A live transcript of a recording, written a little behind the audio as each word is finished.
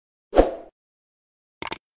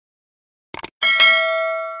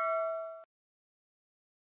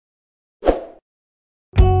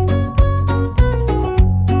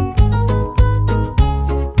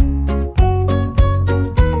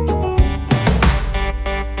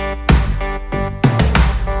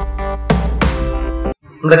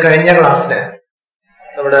നമ്മുടെ കഴിഞ്ഞ ക്ലാസ്സില്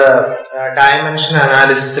നമ്മുടെ ഡയമെൻഷൻ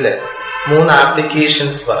അനാലിസിസില് രണ്ട്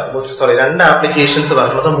ആപ്ലിക്കേഷൻസ് പറഞ്ഞു.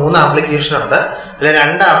 മൊത്തം 3 ആപ്ലിക്കേഷൻ ഉണ്ട്. അതിൽ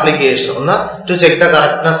 2 ആപ്ലിക്കേഷൻ, ഒന്ന് to check the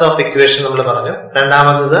correctness of equation നമ്മൾ പറഞ്ഞു.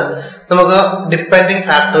 രണ്ടാമത്തത് നമുക്ക് ഡിപ്പെൻഡിങ്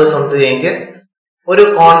ഫാക്ടേഴ്സ് ഉണ്ട് എങ്കിൽ ഒരു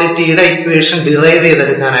ക്വാണ്ടിറ്റിയുടെ ഇക്വേഷൻ ഡിറൈവ്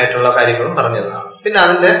ചെയ്തെടുക്കാനായിട്ടുള്ള കാര്യങ്ങളും പറഞ്ഞതാണ്. പിന്നെ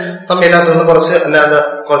അതിന്റെ സമയമില്ലാത്തതുകൊണ്ട്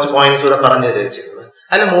കുറച്ച് പോയിന്റ്സ് കൂടെ പറഞ്ഞു വെച്ചിരുന്നത്.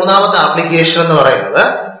 അതിൽ മൂന്നാമത്തെ ആപ്ലിക്കേഷൻ എന്ന് പറയുന്നത്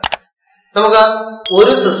നമുക്ക്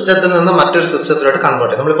ഒരു സിസ്റ്റത്തിൽ നിന്ന് മറ്റൊരു സിസ്റ്റത്തിലോട്ട്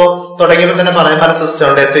കൺവേർട്ട് ചെയ്യാം. നമ്മളിപ്പോ തുടങ്ങിയപ്പോൾ തന്നെ പറഞ്ഞ പല സിസ്റ്റം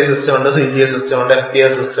ഉണ്ട്. SI സിസ്റ്റം ഉണ്ട്, CGS സിസ്റ്റം ഉണ്ട്,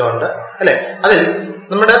 FPS സിസ്റ്റം ഉണ്ട്, അല്ലെ? അതിൽ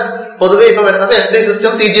നമ്മുടെ പൊതുവെ ഇപ്പൊ വരുന്നത് SI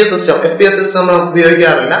system, CGS system, FPS system നമ്മൾ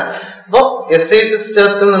ഉപയോഗിക്കാറില്ല. അപ്പോ SI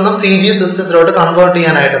സിസ്റ്റത്തിൽ നിന്നും CGS സിസ്റ്റത്തിലോട്ട് കൺവേർട്ട്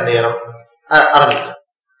ചെയ്യാനായിട്ട് എന്ത് ചെയ്യണം? അറിഞ്ഞില്ല.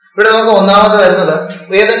 ഇവിടെ നമുക്ക് ഒന്നാമത് വരുന്നത്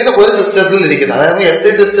ഏതെങ്കിലും ഒരു സിസ്റ്റത്തിൽ ഇരിക്കുന്ന, അതായത്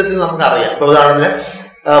SI സിസ്റ്റത്തിൽ നമുക്ക് അറിയാം. ഇപ്പൊ ഉദാഹരണത്തിന്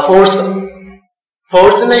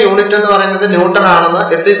ഫോഴ്സിന്റെ യൂണിറ്റ് എന്ന് പറയുന്നത് ന്യൂട്ടൺ ആണെന്ന്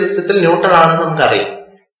SI സിസ്റ്റത്തിൽ ന്യൂട്ടൺ ആണെന്ന് നമുക്കറിയാം.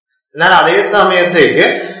 എന്നാൽ അതേ സമയത്തേക്ക്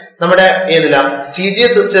നമ്മുടെ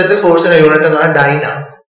CGS സിസ്റ്റത്തിൽ ഫോഴ്സിന്റെ യൂണിറ്റ് എന്ന് പറയുന്നത് ഡൈൻ ആണ്.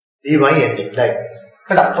 DYN, dine.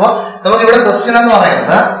 കേട്ടോ? അപ്പൊ നമുക്കിവിടെ ക്വസ്റ്റ്യൻ എന്ന്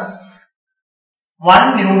പറയുന്നത് 1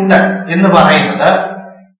 ന്യൂട്ടൺ എന്ന് പറയുന്നത്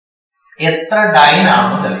എത്ര ഡൈൻ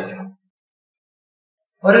ആണെന്ന് തെളിയിക്കണം.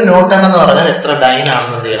 ഒരു ന്യൂട്ടൺ എന്ന് പറഞ്ഞാൽ എത്ര ഡൈൻ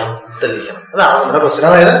ആണെന്ന് എന്ത് ചെയ്യണം? തെളിയിക്കണം. അതാണ് നമ്മുടെ ക്വസ്റ്റ്യൻ.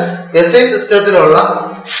 അതായത് SI സിസ്റ്റത്തിലുള്ള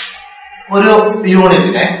ഒരു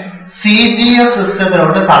യൂണിറ്റിനെ CGS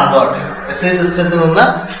സിസ്റ്റത്തിലോട്ട് കൺവേർട്ട് ചെയ്യും. SI സിസ്റ്റത്തിൽ നിന്ന്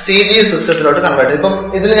CGS സിസ്റ്റത്തിലോട്ട് കൺവേർട്ട് ചെയ്യും. ഇപ്പം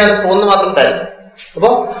ഇതിൽ ഞാൻ ഒന്ന് മാത്രം തരുന്നു. അപ്പൊ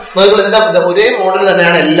നോക്കുമ്പോൾ ഇതിന്റെ ഒരേ മോഡൽ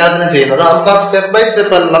തന്നെയാണ് എല്ലാത്തിനും ചെയ്യുന്നത്. നമുക്ക് ആ സ്റ്റെപ്പ് ബൈ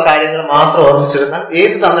സ്റ്റെപ്പ് ഉള്ള കാര്യങ്ങൾ മാത്രം ഓർമ്മിച്ചെടുക്കാൻ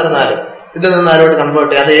ഏത് തന്നിരുന്നാലും ഇതിൽ നിന്നാലോട്ട്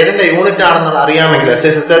കൺവേർട്ട് ചെയ്യാം. അത് ഏതിന്റെ യൂണിറ്റ് ആണെന്നുള്ള അറിയാമെങ്കിൽ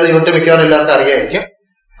SI സിസ്റ്റത്തിൽ യൂണിറ്റ് മിക്കവാറും എല്ലാവർക്കും അറിയാമായിരിക്കും.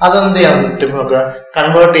 അതെന്ത് ചെയ്യാൻ പറ്റും? നമുക്ക്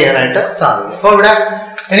കൺവേർട്ട് ചെയ്യാനായിട്ട് സാധിക്കും. അപ്പൊ ഇവിടെ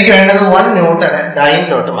എനിക്ക് വേണ്ടത് 1 ന്യൂട്ടനെ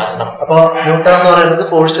ഡൈനിലോട്ട് മാറ്റണം. അപ്പൊ ന്യൂട്ടൺ എന്ന് പറയുന്നത്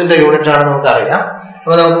ഫോഴ്സിന്റെ യൂണിറ്റ് ആണെന്ന് നമുക്ക് അറിയാം.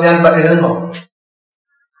 അപ്പൊ നമുക്ക് ഞാൻ എഴുതുന്നു,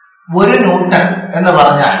 1 ന്യൂട്ടൺ എന്ന്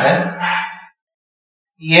പറഞ്ഞാല്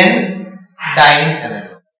N ഡൈൻ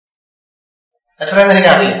എന്നെഴുതും. എത്രയെന്ന്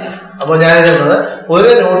എനിക്ക് അറിയില്ല. അപ്പൊ ഞാൻ എഴുതുന്നത്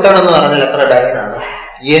 1 ന്യൂട്ടൺ എന്ന് പറഞ്ഞാൽ എത്ര ഡൈൻ ആണ്?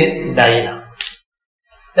 N ഡൈൻ ആണ്.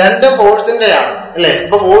 2 ഫോഴ്സിന്റെ ആണ്, അല്ലെ?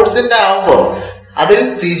 ഇപ്പൊ ഫോഴ്സിന്റെ ആവുമ്പോ അതിൽ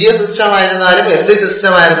CGS സിസ്റ്റം ആയിരുന്നാലും SI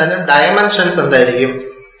സിസ്റ്റം ആയിരുന്നാലും ഡയമെൻഷൻസ് എന്തായിരിക്കും?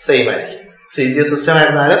 സെയിം ആയിരിക്കും. CGS സിസ്റ്റം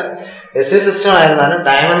ആയിരുന്നാലും SI സിസ്റ്റം ആയിരുന്നാലും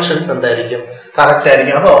ഡയമെൻഷൻസ് എന്തായിരിക്കും? കറക്റ്റ്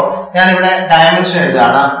ആയിരിക്കും. അപ്പോ ഞാനിവിടെ ഡയമെൻഷൻ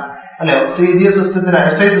എഴുതാണ്, അല്ലെ? CGS സിസ്റ്റത്തിന്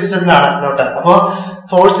SI സിസ്റ്റത്തിലാണ് ന്യൂട്ടൺ. അപ്പോ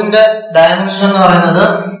ഫോഴ്സിന്റെ ഡയമെൻഷൻ എന്ന് പറയുന്നത്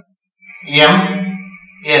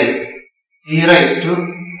ML e⁻²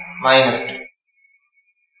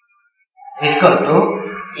 equal to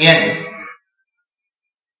N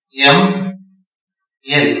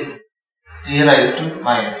ML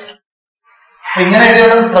e⁻². ഇങ്ങനെ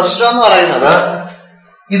എഴുതിയുള്ള പ്രശ്നം എന്ന് പറയുന്നത്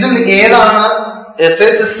ഇതിൽ ഏതാണ് SI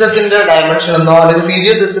സിസ്റ്റത്തിന്റെ ഡയമെൻഷൻ എന്നോ അല്ലെങ്കിൽ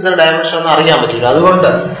CGS സിസ്റ്റത്തിന്റെ ഡയമെൻഷൻ എന്നോ അറിയാൻ പറ്റില്ല. അതുകൊണ്ട്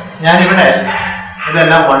ഞാനിവിടെ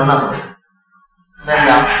ഇതെല്ലാം 1 ആണ്,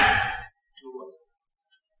 ഇതെല്ലാം 2.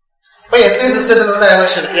 അപ്പൊ SI സിസ്റ്റത്തിനുള്ള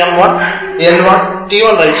dimension M1 L1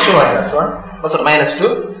 T1⁻⁻².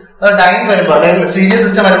 Dine വരുമ്പോ അല്ലെങ്കിൽ CGS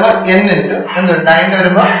സിസ്റ്റം വരുമ്പോ N × ഡൈൻ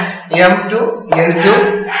വരുമ്പോ M2 L2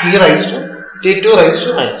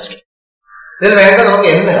 T2⁻². ഇതിൽ വേണ്ടത് നമുക്ക്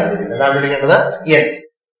N കണ്ടുപിടിക്കേണ്ടത് N.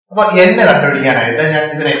 അപ്പൊ N കണ്ടുപിടിക്കാനായിട്ട് ഞാൻ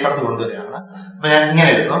ഇതിനെ ഇപ്പുറത്ത് കൊണ്ടുവരികയാണ്. അപ്പൊ ഞാൻ ഇങ്ങനെ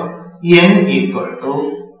എഴുതും, N =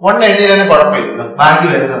 1 എഴുതിയാലും കുഴപ്പമില്ല. ബാക്കി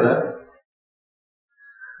വരുന്നത്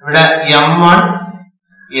ഇവിടെ M1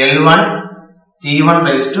 L1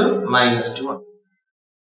 T1⁻²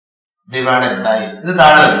 divided by ഇത്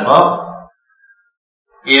താഴെ വരുമ്പോ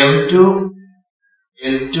M2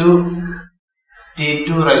 L2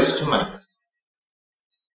 T2⁻².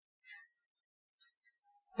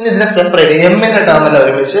 ഇനി ഇതിനെ സെപ്പറേറ്റ് എമ്മിന്റെ ടേമിൽ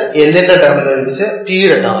ഒരുമിച്ച്, എല്ലിന്റെ ടേമിൽ ഒരുമിച്ച്,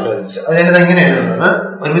 ടിയുടെ ടേമിൽ ഒരുമിച്ച്. അതിന് എങ്ങനെ എഴുതുന്നത്?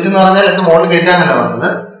 ഒരുമിച്ച് എന്ന് പറഞ്ഞാൽ എന്ത് മോഡ് കയറ്റാനല്ല പറഞ്ഞത്.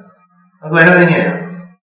 നമുക്ക് വരുന്നത് ഇങ്ങനെയാണ്,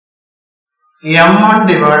 M1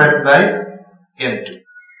 / M2.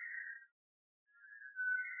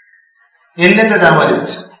 എല്ലിന്റെ ടേം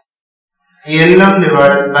ഒരുമിച്ച് L1 /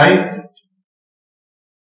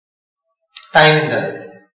 ടൈമിന്റെ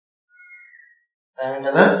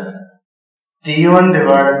T1 /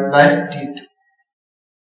 T2.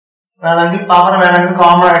 വേണമെങ്കിൽ പവർ വേണമെങ്കിൽ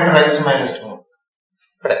കോമൺ ആയിട്ട് ⁻².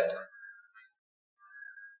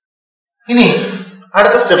 ഇനി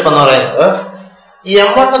അടുത്ത സ്റ്റെപ്പ് എന്ന് പറയുന്നത്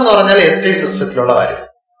M1 എന്ന് പറഞ്ഞാൽ SI സിസ്റ്റത്തിലുള്ള കാര്യം.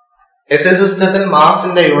 SI സിസ്റ്റത്തിൽ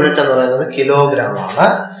മാസിന്റെ യൂണിറ്റ് എന്ന് പറയുന്നത് കിലോഗ്രാം ആണ്.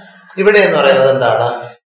 ഇവിടെ എന്ന് പറയുന്നത് എന്താണ്?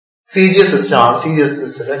 CGS സിസ്റ്റം ആണ്. CGS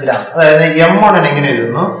സിസ്റ്റത്തിൽ ഗ്രാം. അതായത് M1 എങ്ങനെ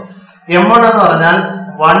എഴുതുന്നു? M1 എന്ന് പറഞ്ഞാൽ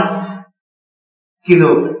 1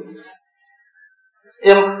 കിലോഗ്രാം.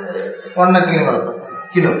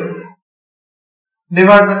 കിലോ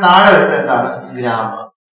ഡിവൈഡ് ബൈ താഴെ വരുന്നത് എന്താണ്? ഗ്രാം.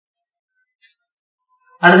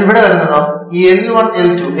 അടുത്ത് ഇവിടെ വരുന്നതോ L1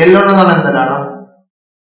 L2. L1 എന്ന് പറഞ്ഞാൽ എന്താണ്?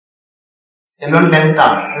 L1 ലെങ്ത്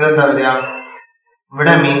ആണ്. ഇതെന്താ വരിക?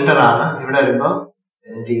 ഇവിടെ മീറ്റർ ആണ്, ഇവിടെ വരുമ്പോ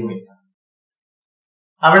സെന്റിമീറ്റർ.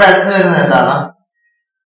 അവിടെ അടുത്ത് വരുന്നത് എന്താണ്?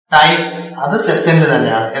 ടൈം. അത് സെക്കൻഡ്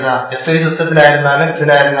തന്നെയാണ്. ഏതാ? SI സിസ്റ്റത്തിലായിരുന്നാലും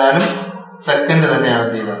ഇതിലായിരുന്നാലും സെക്കൻഡ് തന്നെയാണ്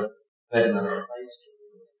എന്ത് ചെയ്യുന്നത് വരുന്നത്.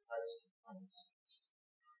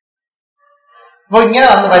 അപ്പൊ ഇങ്ങനെ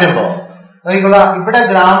വരുമ്പോ ഇവിടെ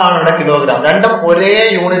ഗ്രാം ആണ്, ഇവിടെ കിലോഗ്രാം. രണ്ടും ഒരേ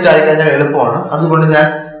യൂണിറ്റ് ആയി കഴിഞ്ഞാൽ എളുപ്പമാണ്. അതുകൊണ്ട് ഞാൻ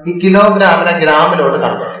ഈ കിലോഗ്രാമിനെ ഗ്രാമിലോട്ട്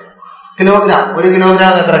കൺവേർട്ട് ചെയ്യും. കിലോഗ്രാം, 1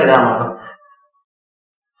 കിലോഗ്രാം എത്ര ഗ്രാം ആണ്?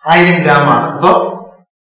 1000 ഗ്രാം ആണ്. അപ്പൊ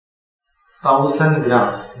 1000 ഗ്രാം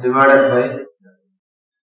ഡിവൈഡഡ് ബൈ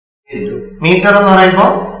മീറ്റർ എന്ന് പറയുമ്പോ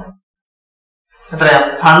എത്രയാ?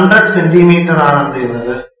 100 സെന്റിമീറ്റർ ആണ് എന്ത്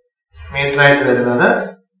ചെയ്യുന്നത് മീറ്റർ ആയിട്ട് വരുന്നത്.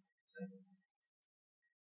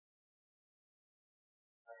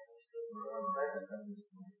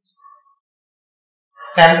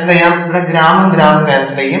 ക്യാൻസൽ ചെയ്യാം. ഇവിടെ ഗ്രാമും ഗ്രാമും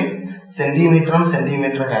ക്യാൻസൽ ചെയ്യും, സെന്റിമീറ്ററും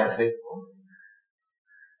സെന്റിമീറ്ററും ക്യാൻസൽ ചെയ്യും.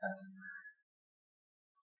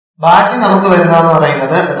 ബാക്കി നമുക്ക് വരുന്നതെന്ന്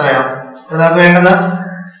പറയുന്നത് എത്രയാണ്? നമുക്ക് വേണ്ടത്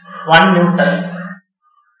 1 ന്യൂട്ടൺ.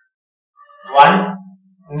 1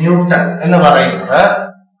 ന്യൂട്ടൺ എന്ന് പറയുന്നത്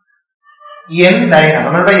N ഡൈനാണ്.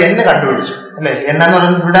 നമ്മളിവിടെ N കണ്ടുപിടിച്ചു അല്ലെ? N എന്ന്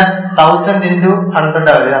പറയുന്നത് ഇവിടെ 1000 into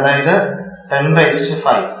 100 വരും, അതായത്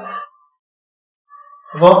 10⁵.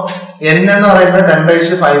 അപ്പോ N എന്ന് പറയുന്നത്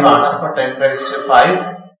 10⁵ ആണ്. അപ്പൊ 10⁵.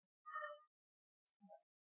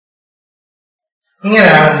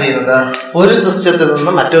 ഇങ്ങനെയാണ് എന്ത് ചെയ്യുന്നത് ഒരു സിസ്റ്റത്തിൽ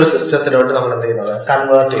നിന്ന് മറ്റൊരു സിസ്റ്റത്തിലോട്ട് നമ്മൾ എന്ത് ചെയ്യുന്നത്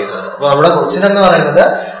കൺവേർട്ട് ചെയ്യുന്നത്. അപ്പൊ നമ്മുടെ ക്വസ്റ്റ്യൻ എന്ന് പറയുന്നത്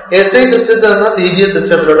SI സിസ്റ്റത്തിൽ നിന്ന് CGS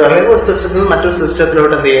സിസ്റ്റത്തിലോട്ട് അല്ലെങ്കിൽ ഒരു സിസ്റ്റത്തിൽ നിന്ന് മറ്റൊരു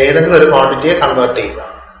സിസ്റ്റത്തിലോട്ട് എന്ത് ചെയ്യുക, ഏതെങ്കിലും ഒരു ക്വാണ്ടിറ്റിയെ കൺവേർട്ട് ചെയ്യുക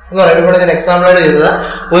എന്ന് പറയുമ്പോൾ ഇവിടെ ഞാൻ എക്സാമ്പിളായിട്ട് ചെയ്തത്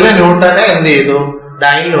 1 ന്യൂട്ടനെ എന്ത് ചെയ്തു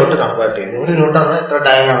ഡൈനിലോട്ട് കൺവേർട്ട് ചെയ്തു. 1 ന്യൂട്ടൺ എത്ര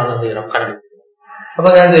ഡൈൻ ആണെന്ന് എന്ത് ചെയ്യണം കണ്ടുപിടിക്കണം. അപ്പൊ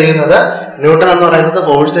ഞാൻ ചെയ്യുന്നത് ന്യൂട്ടൺ എന്ന് പറയുന്നത്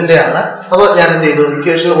ഫോഴ്സിന്റെ ആണ്. അപ്പൊ ഞാൻ എന്ത് ചെയ്തു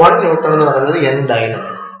ഇക്വേഷൻ 1 ന്യൂട്ടൺ എന്ന് പറയുന്നത് N ഡൈൻ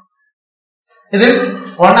ആണ്. ഇതിൽ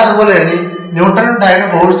 1 അതുപോലെ എഴുതി. ന്യൂട്ടണും ഡൈനും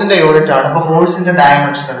ഫോഴ്സിന്റെ യൂണിറ്റ് ആണ്. അപ്പൊ ഫോഴ്സിന്റെ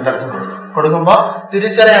ഡയമെൻഷൻ എന്റെ അടുത്ത് കൊടുക്കുമ്പോ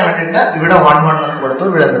തിരിച്ചറിയാൻ വേണ്ടിയിട്ട് ഇവിടെ 1 1 എന്ന് കൊടുത്തു,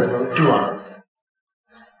 ഇവിടെ എന്തെടുത്തു 2 ആണ്.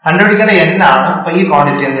 കണ്ടുപിടിക്കേണ്ട N ആണ്. അപ്പൊ ഈ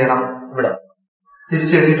ക്വാണ്ടിറ്റി എന്ത് ചെയ്യണം ഇവിടെ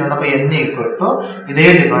തിരിച്ചെഴുതിയിട്ടുണ്ട്. അപ്പൊ N ഈക്വൽ ഇതേ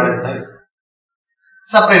ഡിവൈഡഡ് ബൈ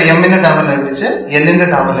സെപ്പറേറ്റ് എമ്മിന്റെ ടേമിൽ ലഭിച്ച് N-ന്റെ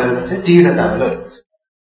ടേമിൽ ലഭിച്ച് T-യുടെ ടേമിൽ ലഭിച്ചു.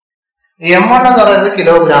 M1 എന്ന് പറയുന്നത്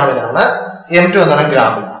കിലോഗ്രാമിലാണ്, M2 എന്ന് പറയുന്നത്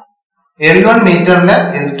ഗ്രാമിലാണ്. L1 മീറ്ററിന്,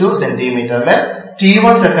 L2 സെന്റിമീറ്ററിന്,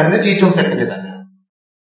 T1 second, T2 second തന്നെയാണ്.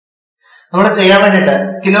 നമ്മൾ ചെയ്യാൻ വേണ്ടിട്ട്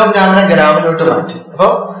കിലോഗ്രാമിനെ ഗ്രാമിലോട്ട് മാറ്റി. അപ്പൊ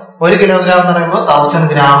 1 കിലോഗ്രാം എന്ന് പറയുമ്പോൾ 1000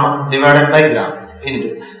 gram divided by gram into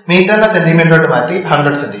മീറ്ററിനെ സെന്റിമീറ്ററിലോട്ട് മാറ്റി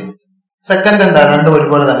 100 സെന്റിമീറ്റർ. സെക്കൻഡ് എന്താണ്? രണ്ടും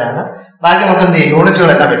ഒരുപോലെ തന്നെയാണ്. ബാക്കി നമുക്ക് എന്ത് ചെയ്യും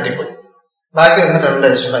യൂണിറ്റുകളെല്ലാം വെട്ടിപ്പോയി. ബാക്കി വരുന്ന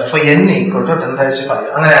 10⁵. അപ്പൊ N ഈക്വൽ ടു 10⁵.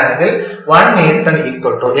 അങ്ങനെയാണെങ്കിൽ 1 ന്യൂട്ടൺ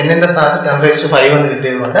ഈക്വൽ ടു N-ന്റെ സ്ഥാനത്ത് 10⁵ എന്ന്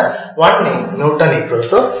കിട്ടിയതുകൊണ്ട് 1 ന്യൂട്ടൺ ഈക്വൽ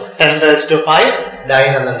ടു 10⁵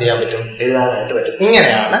 ഡൈൻ എന്ന് എന്ത് ചെയ്യാൻ പറ്റും എഴുതാനായിട്ട് പറ്റും.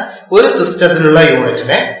 ഇങ്ങനെയാണ് ഒരു സിസ്റ്റത്തിലുള്ള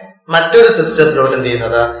യൂണിറ്റിനെ മറ്റൊരു സിസ്റ്റത്തിലോട്ട് എന്ത്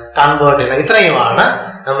ചെയ്യുന്നത് കൺവേർട്ട് ചെയ്യുന്നത്. ഇത്രയുമാണ്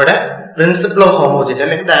നമ്മുടെ പ്രിൻസിപ്പിൾ ഓഫ് ഹോമോജിറ്റി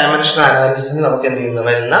അല്ലെങ്കിൽ ഡയമെൻഷണൽ അനാലിസിസിന് നമുക്ക് എന്ത് ചെയ്യുന്നത്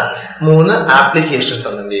വരുന്ന 3 ആപ്ലിക്കേഷൻസ്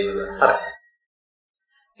എന്ന് എന്ത് ചെയ്യുന്നത് പറയാം.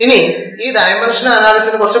 ഇനി ഈ ഡയമെൻഷണൽ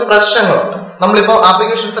അനാലിസിന് കുറച്ച് പ്രശ്നങ്ങളുണ്ട്. നമ്മളിപ്പോ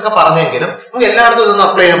ആപ്ലിക്കേഷൻസ് ഒക്കെ പറഞ്ഞെങ്കിലും നമുക്ക് എല്ലായിടത്തും ഇതൊന്നും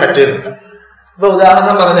അപ്ലൈ ചെയ്യാൻ പറ്റുന്നില്ല. ഇപ്പൊ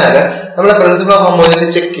ഉദാഹരണം പറഞ്ഞാല് നമ്മളെ പ്രിൻസിപ്പിൾ ഓഫ് ഹോമോജിറ്റി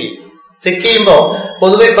ചെക്ക് ചെയ്യുമ്പോൾ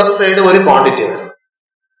പൊതുവെ ഇപ്പത്തെ സൈഡ് ഒരു ക്വാണ്ടിറ്റി വരും.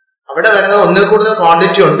 അവിടെ വരുന്നത് ഒന്നിൽ കൂടുതൽ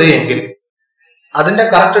ക്വാണ്ടിറ്റി ഉണ്ട് എങ്കിൽ അതിന്റെ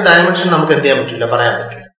കറക്റ്റ് ഡയമെൻഷൻ നമുക്ക് എന്ത് ചെയ്യാൻ പറ്റില്ല, പറയാൻ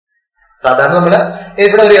പറ്റില്ല. സാധാരണ നമ്മള്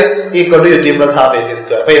ഇവിടെ ഒരു S equal to UT plus half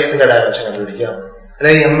AT². അപ്പൊ എസിന്റെ ഡയമെൻഷൻ കണ്ടുപിടിക്കാം,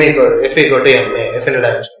 അല്ലെങ്കിൽ F ഈക്വൽ ടു MA, എഫിന്റെ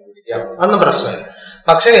ഡയമെൻഷൻ കണ്ടുപിടിക്കാം, അതൊന്നും പ്രശ്നമില്ല.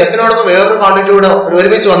 പക്ഷെ എഫിനോടൊപ്പം വേറൊരു ക്വാണ്ടിറ്റി കൂടെ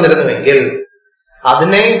ഒരുമിച്ച് വന്നിരുന്നുവെങ്കിൽ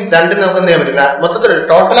അതിനെ രണ്ടും നമുക്ക് എന്ത് ചെയ്യാൻ പറ്റില്ല. മൊത്തത്തിൽ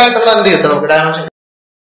ടോട്ടലായിട്ടുള്ള എന്ത് കിട്ടും നമുക്ക് ഡയമെൻഷൻ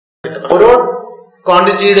കിട്ടും. ഓരോ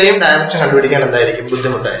ക്വാണ്ടിറ്റിയുടെയും ഡയമെൻഷൻ കണ്ടുപിടിക്കാൻ എന്തായിരിക്കും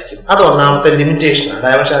ബുദ്ധിമുട്ടായിരിക്കും. അത് ഒന്നാമത്തെ ലിമിറ്റേഷനാണ്.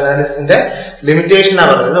 ഡയമെൻഷൻ അനാലിസിസിന്റെ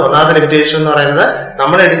ലിമിറ്റേഷനാണ് പറയുന്നത്. ഒന്നാമത്തെ ലിമിറ്റേഷൻ എന്ന് പറയുന്നത്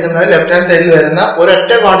നമ്മൾ എടുക്കുന്നത് ലെഫ്റ്റ് ഹാൻഡ് സൈഡിൽ വരുന്ന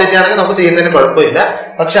ഒരൊറ്റ ക്വാണ്ടിറ്റി ആണെങ്കിൽ നമുക്ക് ചെയ്യുന്നതിന് കുഴപ്പമില്ല.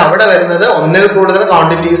 പക്ഷെ അവിടെ വരുന്നത് ഒന്നിൽ കൂടുതൽ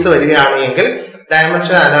ക്വാണ്ടിറ്റീസ് വരികയാണെങ്കിൽ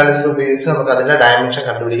ഡയമെൻഷൻ അനാലിസിസ് ഉപയോഗിച്ച് നമുക്ക് അതിന്റെ ഡയമെൻഷൻ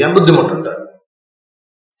കണ്ടുപിടിക്കാൻ ബുദ്ധിമുട്ടുണ്ട്.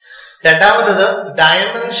 രണ്ടാമത്തത്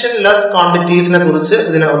ഡയമെൻഷൻ ലെസ് ക്വാണ്ടിറ്റീസിനെ കുറിച്ച്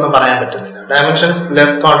ഇതിനെ ഒന്നും പറയാൻ പറ്റുന്നില്ല. ഡയമെൻഷൻ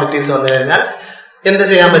ലെസ് ക്വാണ്ടിറ്റീസ് വന്നു കഴിഞ്ഞാൽ എന്ത്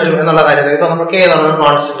ചെയ്യാൻ പറ്റും എന്നുള്ള കാര്യത്തിൽ ഇപ്പൊ നമുക്ക് ഏതാണ്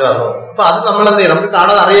കോൺസ്റ്റന്റ് വന്നു. അപ്പൊ അത് നമ്മൾ എന്ത് ചെയ്യും, നമുക്ക്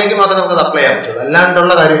കാണാൻ അറിയാമെങ്കിൽ മാത്രമേ നമുക്ക് അത് അപ്ലൈ ചെയ്യാൻ പറ്റുള്ളൂ.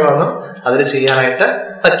 അല്ലാണ്ടുള്ള കാര്യങ്ങളൊന്നും അതിൽ ചെയ്യാനായിട്ട്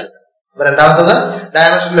പറ്റും. അപ്പൊ രണ്ടാമത്തത്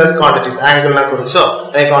ഡയമെൻഷൻ ലെസ് ക്വാണ്ടിറ്റീസ്, ആംഗിളിനെ കുറിച്ചോ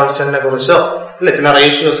അല്ലെങ്കിൽ കോൺസ്റ്റന്റിനെ കുറിച്ചോ അല്ലെ ചില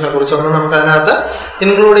റേഷ്യോസിനെ കുറിച്ചോ ഒന്നും നമുക്ക് അതിനകത്ത്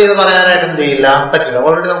ഇൻക്ലൂഡ് ചെയ്ത് പറയാനായിട്ട് എന്ത് ചെയ്യില്ല, പറ്റില്ല.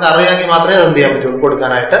 ഓൾറെഡി നമുക്ക് അറിയാമെങ്കിൽ മാത്രമേ അത് എന്ത് ചെയ്യാൻ പറ്റുള്ളൂ,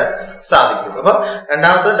 കൊടുക്കാനായിട്ട് സാധിക്കുള്ളൂ. അപ്പൊ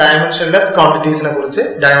രണ്ടാമത്തെ ഡയമെൻഷൻ ലെസ് ക്വാണ്ടിറ്റീസിനെ കുറിച്ച്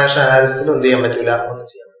ഡയമെൻഷൻ അനാലിസിസിൽ എന്ത് ചെയ്യാൻ പറ്റില്ല, ഒന്നും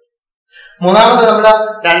ചെയ്യാൻ പറ്റില്ല. മൂന്നാമത്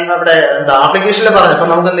നമ്മുടെ ആപ്ലിക്കേഷനിൽ പറഞ്ഞു ഇപ്പൊ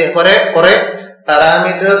നമുക്ക് എന്ത് ചെയ്യാം, കുറെ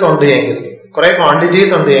പാരാമീറ്റേഴ്സ് ഉണ്ട് എങ്കിൽ കുറെ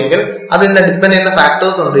ക്വാണ്ടിറ്റീസ് ഉണ്ട് എങ്കിൽ അതിന്റെ ഡിപ്പെൻഡ് ചെയ്യുന്ന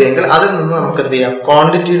ഫാക്ടേഴ്സ് ഉണ്ട് എങ്കിൽ അതിൽ നിന്ന് നമുക്ക് എന്ത് ചെയ്യാം,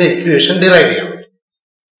 ക്വാണ്ടിറ്റിയുടെ ഇക്വേഷൻ ഡിറൈവ് ചെയ്യാം.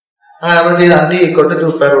 അങ്ങനെ നമ്മൾ ചെയ്ത d =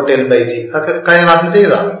 2√L/g അതൊക്കെ കഴിഞ്ഞ ക്ലാസ്സിൽ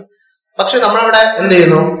ചെയ്തതാണ്. പക്ഷെ നമ്മളവിടെ എന്ത്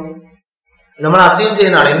ചെയ്യുന്നു, നമ്മൾ അസ്യൂം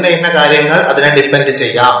ചെയ്യുന്നതാണ് ഇന്ന കാര്യങ്ങൾ അതിനെ ഡിപ്പെൻഡ്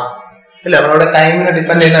ചെയ്യാം. ഇല്ല, നമ്മളവിടെ ടൈമിനെ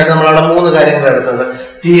ഡിപ്പെൻഡ് ചെയ്യുന്നതായിട്ട് നമ്മളവിടെ 3 കാര്യങ്ങൾ എടുത്തത്.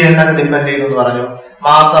 ടി എന്നൊക്കെ ഡിപ്പെൻഡ് ചെയ്യുന്നു പറഞ്ഞു,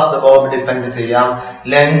 mass of the Bob depend ചെയ്യാം,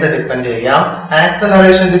 ലെങ്ത് ഡിപ്പെൻഡ് ചെയ്യാം,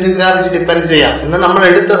 acceleration due to gravity depend ചെയ്യാം എന്ന് നമ്മൾ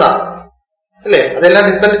എടുത്തതാണ്. അല്ലേ, അതെല്ലാം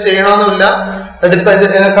ഡിപ്പെൻഡ് ചെയ്യണമെന്നില്ല.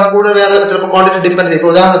 ഇതിനേക്കാൾ കൂടുതൽ വേറെ ചിലപ്പോൾ ക്വാണ്ടിറ്റി ഡിപ്പെൻഡ് ചെയ്യും.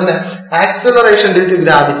 ഉദാഹരണത്തിന് acceleration due to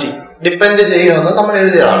gravity depend ചെയ്യുമെന്ന് നമ്മൾ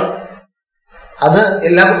എഴുതിയതാണ്. അത്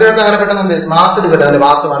എല്ലാ കുട്ടികൾക്കും അങ്ങനെ പെട്ടെന്ന് മാസ് ഡിപ്പെൻഡ്, അല്ലെ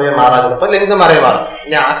മാസ് മാറിയാൽ മാറാൻ ചിലപ്പോൾ, ലെങ്ത് മാറിയാൽ മാറും.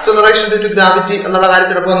 ഇനി ആക്സലറേഷൻ ഡ്യൂ ടു ഗ്രാവിറ്റി എന്നുള്ള കാര്യം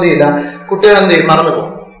ചിലപ്പോൾ എന്ത് ചെയ്യില്ല, കുട്ടികൾ എന്ത് ചെയ്യും, മറന്നു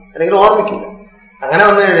പോകും അല്ലെങ്കിൽ ഓർമ്മിക്കില്ല. അങ്ങനെ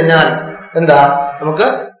വന്നു കഴിഞ്ഞാൽ എന്താ, നമുക്ക്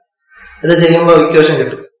ഇത് ചെയ്യുമ്പോൾ ഇക്വേഷൻ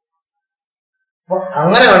കിട്ടും. അപ്പൊ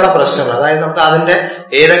അങ്ങനെയുള്ള പ്രശ്നങ്ങൾ, അതായത് നമുക്ക് അതിന്റെ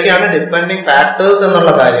ഏതൊക്കെയാണ് ഡിപ്പെൻഡിങ് ഫാക്ടേഴ്സ്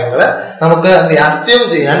എന്നുള്ള കാര്യങ്ങൾ നമുക്ക് അസ്യൂം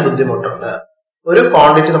ചെയ്യാൻ ബുദ്ധിമുട്ടുണ്ട്. ഒരു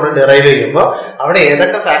ക്വാണ്ടിറ്റി നമ്മൾ ഡിറൈവ് ചെയ്യുമ്പോൾ അവിടെ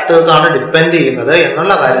ഏതൊക്കെ ഫാക്ടേഴ്സ് ആണ് ഡിപ്പെൻഡ് ചെയ്യുന്നത്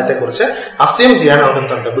എന്നുള്ള കാര്യത്തെ കുറിച്ച് അസ്യൂം ചെയ്യാൻ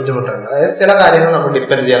നമുക്ക് ബുദ്ധിമുട്ടുണ്ട്. അതായത് ചില കാര്യങ്ങൾ നമ്മൾ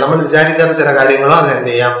ഡിപ്പെൻഡ് ചെയ്യാം, നമ്മൾ വിചാരിക്കാത്ത ചില കാര്യങ്ങളോ അതിന് എന്ത്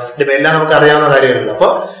ചെയ്യാം, ഇപ്പൊ എല്ലാം നമുക്ക് അറിയാവുന്ന കാര്യങ്ങളുണ്ട്.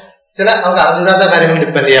 അപ്പോൾ ചില നമുക്ക് അറിഞ്ഞിടാത്ത കാര്യങ്ങൾ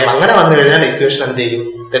ഡിപ്പെൻഡ് ചെയ്യാം. അങ്ങനെ വന്നു കഴിഞ്ഞാൽ ഇക്വേഷൻ എന്ത് ചെയ്യും,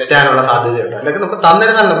 തെറ്റാനുള്ള സാധ്യതയുണ്ട്. അല്ലെങ്കിൽ നമുക്ക്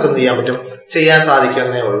തന്നിരുന്നാൽ നമുക്ക് എന്ത് ചെയ്യാൻ പറ്റും, ചെയ്യാൻ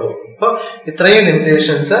സാധിക്കുന്നേ ഉള്ളൂ. അപ്പൊ ഇത്രയും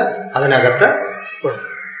ലിമിറ്റേഷൻസ് അതിനകത്ത് ഉണ്ട്.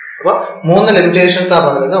 അപ്പൊ 3 ലിമിറ്റേഷൻസ് ആ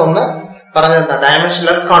പറഞ്ഞത്. ഒന്ന് പറഞ്ഞത്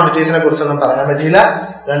ഡയമെൻഷൻലെസ് ക്വാണ്ടിറ്റീസിനെ കുറിച്ചൊന്നും പറയാൻ പറ്റിയില്ല.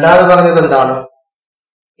 രണ്ടാമത് പറഞ്ഞത് എന്താണ്,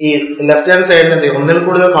 ഈ ലെഫ്റ്റ് ഹാൻഡ് സൈഡിൽ എന്ത് ചെയ്യും, ഒന്നിൽ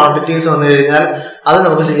കൂടുതൽ ക്വാണ്ടിറ്റീസ് വന്നു കഴിഞ്ഞാൽ അത്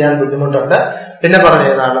നമുക്ക് ചെയ്യാൻ ബുദ്ധിമുട്ടുണ്ട്. പിന്നെ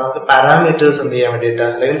പറഞ്ഞതാണ് നമുക്ക് പാരാമീറ്റേഴ്സ് എന്ത് ചെയ്യാൻ വേണ്ടിയിട്ട്,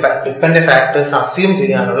 അല്ലെങ്കിൽ ഡിപ്പെൻഡന്റ് ഫാക്ടേഴ്സ് അസ്യൂം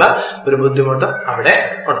ചെയ്യാനുള്ള ഒരു ബുദ്ധിമുട്ട് അവിടെ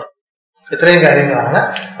ഉണ്ട്. ഇത്രയും കാര്യങ്ങളാണ്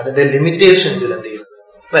അതിന്റെ ലിമിറ്റേഷൻസിൽ എന്ത് ചെയ്യുന്നത്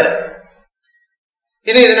വരെ.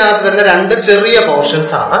 ഇനി ഇതിനകത്ത് വരുന്ന 2 ചെറിയ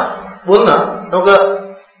പോർഷൻസ് ആണ്. ഒന്ന്, നമുക്ക്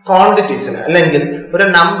ക്വാണ്ടിറ്റീസിന് അല്ലെങ്കിൽ ഒരു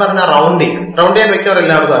നമ്പറിനെ റൗണ്ട് ചെയ്യാൻ മിക്കവാറും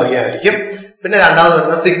എല്ലാവർക്കും അറിയാമായിരിക്കും. പിന്നെ രണ്ടാമത്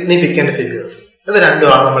വരുന്ന സിഗ്നിഫിക്കന്റ് ഫിഗേഴ്സ്. ഇത്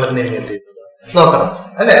രണ്ടുമാണ് നമ്മൾ ഇന്ന് എന്ത് ചെയ്യുന്നത് നോക്കണം.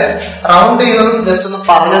 അല്ലെ, റൗണ്ട് ചെയ്യുന്നത് ജസ്റ്റ് ഒന്ന്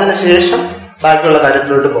പറഞ്ഞതിന് ശേഷം ബാക്കിയുള്ള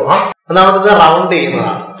കാര്യത്തിലോട്ട് പോകാം. ഒന്നാമത്തത് റൗണ്ട്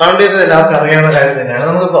ചെയ്യുന്നതാണ്. റൗണ്ട് ചെയ്യുന്നത് എല്ലാവർക്കും അറിയാവുന്ന കാര്യം തന്നെയാണ്.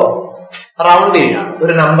 നമുക്കിപ്പോ റൗണ്ട് ചെയ്യാം,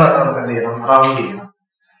 ഒരു നമ്പർ നമുക്ക് എന്ത് ചെയ്യണം, റൗണ്ട് ചെയ്യണം.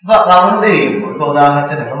 അപ്പൊ റൗണ്ട് ചെയ്യുമ്പോൾ ഇപ്പൊ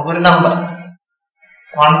ഉദാഹരണത്തിന് നമുക്കൊരു നമ്പർ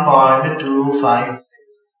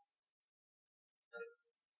 1.256,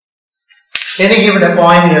 എനിക്കിവിടെ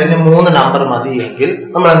പോയിന്റ് കഴിഞ്ഞ് 3 നമ്പർ മതിയെങ്കിൽ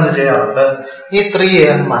നമ്മൾ എന്ത് ചെയ്യാറുണ്ട്, ഈ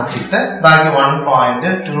 3 മാറ്റിയിട്ട് ബാക്കി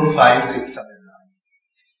 1.256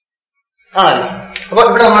 ആണല്ലോ. അപ്പൊ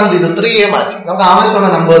ഇവിടെ നമ്മൾ എന്ത് ചെയ്തു, 3 മാറ്റി നമുക്ക് ആവശ്യമുള്ള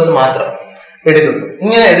നമ്പേഴ്സ് മാത്രം എടുക്കുന്നു.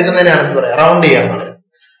 ഇങ്ങനെ എടുക്കുന്നതിനാണ് എന്ത് പറയാ, റൗണ്ട് ചെയ്യാൻ പറയുന്നത്.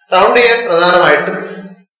 റൗണ്ട് ചെയ്യാൻ പ്രധാനമായിട്ടും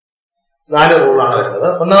 4 റൂളാണ് വരുന്നത്.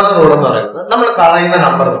 ഒന്നാമത്തെ റൂൾ എന്ന് പറയുന്നത് നമ്മൾ കളയുന്ന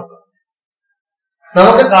നമ്പർ നോക്കുക.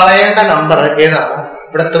 നമുക്ക് കളയേണ്ട നമ്പർ ഏതാണ്,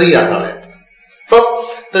 ഇവിടെ 3 ആണ് കളയേണ്ടത്. ഇപ്പൊ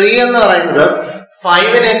 3 എന്ന് പറയുന്നത്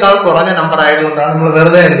 5-നേക്കാൾ കുറഞ്ഞ നമ്പർ ആയതുകൊണ്ടാണ് നമ്മൾ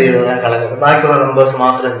വെറുതെ എന്ത് ചെയ്തത്, കളഞ്ഞത്. ബാക്കിയുള്ള നമ്പേഴ്സ്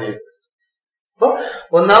മാത്രം എന്ത് ചെയ്തു. അപ്പൊ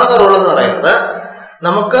ഒന്നാമത്തെ റൂൾ എന്ന് പറയുന്നത്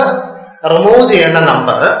നമുക്ക് റിമൂവ് ചെയ്യേണ്ട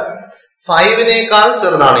നമ്പർ 5-നേക്കാൾ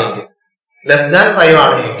ചെറുതാണെങ്കിൽ, ലെസ് ദാൻ 5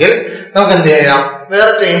 ആണെങ്കിൽ നമുക്ക് എന്ത് ചെയ്യാം,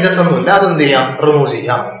 വേറെ ചേഞ്ചസ് ഒന്നുമില്ല, അതെന്ത് ചെയ്യാം, റിമൂവ്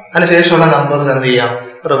ചെയ്യാം. അതിനുശേഷമുള്ള നമ്പേഴ്സ് എന്ത് ചെയ്യാം,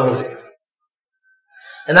 റിമൂവ് ചെയ്യാം.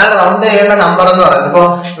 എന്നാൽ റൗണ്ട് ചെയ്യേണ്ട നമ്പർ എന്ന് പറയുന്നത്, ഇപ്പൊ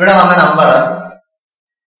ഇവിടെ വന്ന നമ്പർ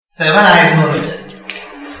 7 ആയിരുന്നു എന്ന് വിചാരിക്കും.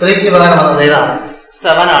 3ക്ക് പകരം വന്നത് ഏതാണ്,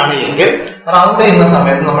 7 ആണ് എങ്കിൽ റൗണ്ട് ചെയ്യുന്ന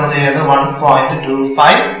സമയത്ത് നമ്മൾ ചെയ്യുന്നത്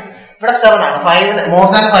 1.25. ഇവിടെ 7 ആണ്, 5 മോർ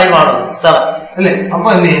ദാൻ 5 ആണ് 7 അല്ലേ. അപ്പൊ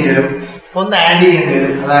എന്ത് ചെയ്യേണ്ടി വരും, ഒന്ന് ആഡ് ചെയ്യേണ്ടി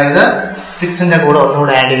വരും. അതായത് 6ന്റെ കൂടെ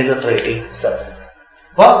ഒന്നുകൂടെ ആഡ് ചെയ്ത് 37.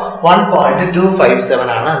 അപ്പൊ 1.257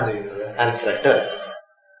 ആണ് എന്ത് ചെയ്യുന്നത്, ആൻസർ ആയിട്ട് വരുന്നത്.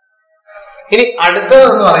 ഇനി അടുത്തത്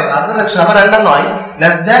എന്ന് പറയുന്നത് അടുത്ത സെക്ഷൻ. അപ്പൊ 2 എണ്ണമായി.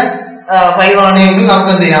 ലെസ് ദാൻ 5 ആണെങ്കിൽ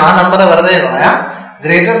നമുക്ക് എന്ത് ചെയ്യാം, ആ നമ്പർ വെറുതെ കളയാം.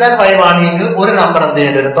 ഗ്രേറ്റർ ദാൻ 5 ആണെങ്കിൽ ഒരു നമ്പർ എന്ത്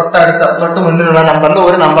ചെയ്യേണ്ടി വരും, തൊട്ട് മുന്നിലുള്ള നമ്പറിൽ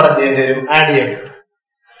ഒരു നമ്പർ എന്ത് ചെയ്യേണ്ടി വരും, ആഡ് ചെയ്യേണ്ടി വരും.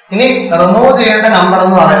 ഇനി റിമൂവ് ചെയ്യേണ്ട നമ്പർ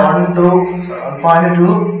എന്ന് പറയാം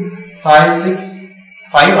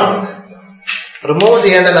 1.256 ആണ്. റിമൂവ്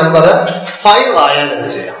ചെയ്യേണ്ട നമ്പർ 5 ആയാൽ എന്ത്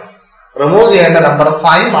ചെയ്യാം, റിമൂവ് ചെയ്യേണ്ട നമ്പർ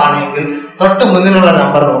 5 ആണെങ്കിൽ തൊട്ട് മുന്നിലുള്ള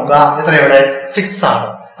നമ്പർ നോക്കുക, എത്ര ഇവിടെ 6 ആണ്.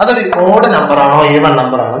 അതൊരു ഓഡ് നമ്പർ ആണോ ഈവൻ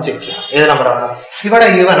നമ്പർ ആണോ ചെക്ക് ചെയ്യാം. ഏത് നമ്പറാണ്, ഇവിടെ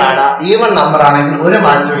ഈവൻ ആണ്. ഈവൻ നമ്പർ ആണെങ്കിൽ ഒരു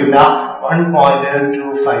മാറ്റവും ഇല്ല,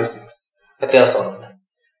 1.256 വ്യത്യാസമുണ്ട്.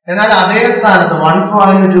 എന്നാൽ അതേ സ്ഥാനത്ത്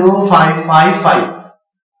 1.2555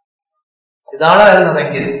 ഇതാണ്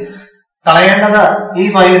വരുന്നതെങ്കിൽ കളയേണ്ടത് ഈ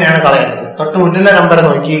 5-നെയാണ് കളയേണ്ടത്. തൊട്ട് മുന്നിലെ നമ്പർ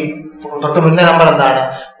നോക്കി, തൊട്ട് മുന്നിലെ നമ്പർ എന്താണ്,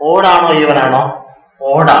 ഓടാണോ ഈവൻ ആണോ,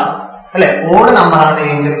 ഓടാണ് അല്ലെ. ഓഡ് നമ്പർ ആണ്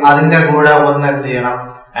എങ്കിൽ അതിന്റെ കൂടെ ഒന്ന് എന്ത് ചെയ്യണം,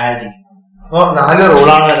 ആഡ് ചെയ്യണം. അപ്പൊ 4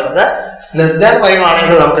 റൂളാണ് വരുന്നത്. ലെസ് ദാൻ 5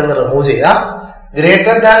 ആണെങ്കിൽ നമുക്ക് ഇന്ന് റിമൂവ് ചെയ്യാം.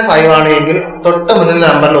 ഗ്രേറ്റർ ദാൻ 5 ആണെങ്കിൽ തൊട്ട് മുന്നിലെ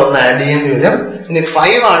നമ്പറിൽ 1 ആഡ് ചെയ്യേണ്ടി വരും. ഇനി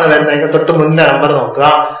 5 ആണ് വരുന്നതെങ്കിൽ തൊട്ട് മുന്നിലെ നമ്പർ നോക്കുക.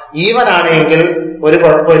 ഈവൻ ആണെങ്കിൽ ഒരു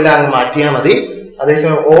കുഴപ്പമില്ല, അങ്ങ് മാറ്റിയാൽ മതി.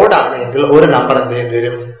 അതേസമയം ഓഡ് ആണെങ്കിൽ ഒരു നമ്പർ എന്ത് ചെയ്യേണ്ടി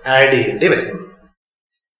വരും? ആഡ് ചെയ്യേണ്ടി വരും.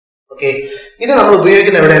 ഓക്കെ, ഇത് നമ്മൾ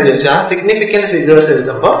ഉപയോഗിക്കുന്ന എവിടെയെന്ന് ചോദിച്ചാൽ സിഗ്നിഫിക്കന്റ് ഫിഗേഴ്സ്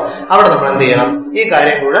എഴുതുമ്പോൾ അവിടെ നമ്മൾ എന്ത് ചെയ്യണം? ഈ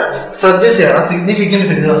കാര്യം കൂടെ ശ്രദ്ധിച്ചാണ് സിഗ്നിഫിക്കന്റ്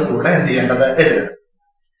ഫിഗേഴ്സ് കൂടെ എന്ത് ചെയ്യേണ്ടത്? എഴുതുന്നത്.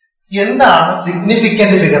 എന്താണ്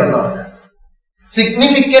സിഗ്നിഫിക്കന്റ് ഫിഗർ എന്ന് പറഞ്ഞാൽ?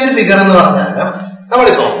 സിഗ്നിഫിക്കന്റ് ഫിഗർ എന്ന് പറഞ്ഞാൽ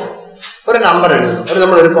നമ്മളിപ്പോ ഒരു നമ്പർ എഴുതുന്നു,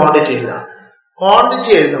 നമ്മളൊരു ക്വാണ്ടിറ്റി എഴുതാണ്.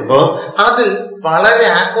 ക്വാണ്ടിറ്റി എഴുതുമ്പോൾ അതിൽ വളരെ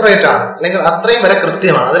ആക്യുറേറ്റ് ആണ്, അല്ലെങ്കിൽ അത്രയും വരെ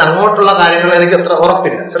കൃത്യമാണ്. അതിന് അങ്ങോട്ടുള്ള കാര്യങ്ങൾ എനിക്ക് അത്ര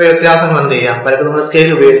ഉറപ്പില്ല. ചെറിയ വ്യത്യാസങ്ങൾ എന്ത് ചെയ്യാം? പലപ്പോൾ നമ്മൾ സ്കെയിൽ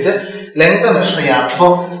ഉപയോഗിച്ച് ലെങ്ത് മെഷർ ചെയ്യാം. അപ്പോ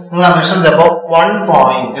നിങ്ങൾ ആ മെഷർ ചെയ്തപ്പോ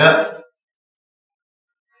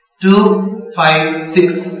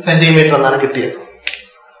 1.256 സെന്റിമീറ്റർ എന്നാണ് കിട്ടിയത്.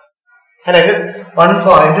 അല്ലെങ്കിൽ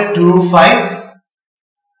 1.25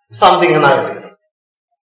 സംതിങ് എന്നാണ് കിട്ടിയത്.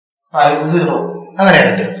 50 അങ്ങനെയാണ്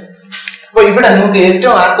കിട്ടിയത്. അപ്പൊ ഇവിടെ നിങ്ങൾക്ക്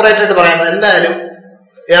ഏറ്റവും ആക്യുറേറ്റ് ആയിട്ട് പറയാൻ എന്തായാലും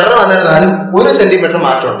എറർ വന്നിരുന്നാലും 1 സെന്റിമീറ്റർ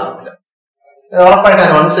മാറ്റം ഉണ്ടാവില്ല.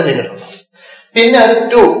 ഉറപ്പായിട്ടാണ് 1 സെന്റിമീറ്റർ. പിന്നെ ഒരു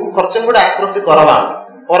 2 കുറച്ചും കൂടെ ആക്യുറസി കുറവാണ്,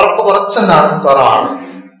 ഉറപ്പ് കുറച്ചെന്താണ് കുറവാണ്.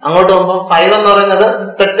 അങ്ങോട്ട് പോകുമ്പോൾ 5 എന്ന് പറയുന്നത്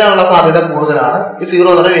തെറ്റാനുള്ള സാധ്യത കൂടുതലാണ്. ഈ 0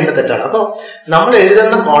 എന്ന് പറയുന്നത് വീണ്ടും തെറ്റാണ്. അപ്പൊ നമ്മൾ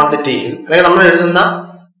എഴുതുന്ന ക്വാണ്ടിറ്റിയിൽ അല്ലെങ്കിൽ നമ്മൾ എഴുതുന്ന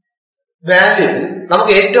വാല്യൂ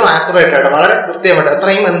നമുക്ക് ഏറ്റവും ആക്യുറേറ്റ് ആയിട്ട് വളരെ കൃത്യമായിട്ട്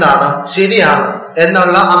എത്രയും എന്താണ് ശരിയാണ്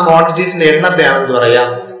എന്നുള്ള ആ ക്വാണ്ടിറ്റീസിന്റെ എണ്ണത്തെയാണ് എന്ത് പറയാം?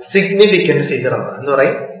 സിഗ്നിഫിക്കന്റ് ഫിഗർ എന്ന്. എന്ത്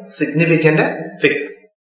പറയും? Significant figure.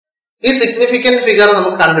 ഈ സിഗ്നിഫിക്കന്റ് ഫിഗർ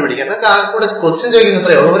നമുക്ക് കണ്ടുപിടിക്കാം. കൂടെ ക്വസ്റ്റ്യൻ ചോദിക്കുന്ന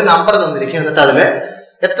എത്രയോ ഒരു നമ്പർ തന്നിരിക്കും, എന്നിട്ട് അതില്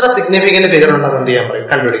എത്ര സിഗ്നിഫിക്കന്റ് ഫിഗർ ഉണ്ടെന്ന് എന്ത് ചെയ്യാൻ പറയും?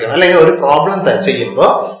 കണ്ടുപിടിക്കണം. അല്ലെങ്കിൽ ഒരു പ്രോബ്ലം ചെയ്യുമ്പോൾ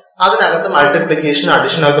അതിനകത്ത് മൾട്ടിപ്ലിക്കേഷനും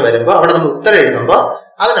അഡീഷനും ഒക്കെ വരുമ്പോൾ അവിടെ നമ്മൾ ഉത്തരം എഴുതുമ്പോൾ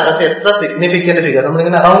അതിനകത്ത് എത്ര സിഗ്നിഫിക്കന്റ് ഫിഗർ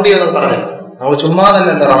നമ്മളിങ്ങനെ റൗണ്ട് ചെയ്യുന്നത് പറഞ്ഞല്ലോ, നമ്മൾ ചുമ്മാ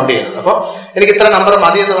തന്നെ റൗണ്ട് ചെയ്യുന്നത്. അപ്പൊ എനിക്ക് ഇത്ര നമ്പർ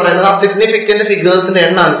മതി എന്ന് പറയുന്നത് ആ സിഗ്നിഫിക്കന്റ് ഫിഗേഴ്സിന്റെ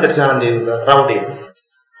എണ്ണം അനുസരിച്ചാണ് എന്ത് ചെയ്യുന്നത്? റൗണ്ട് ചെയ്യുന്നത്.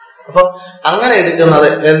 അപ്പൊ അങ്ങനെ എടുക്കുന്നത്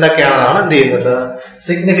എന്തൊക്കെയാണെന്നാണ് എന്ത് ചെയ്യുന്നത്?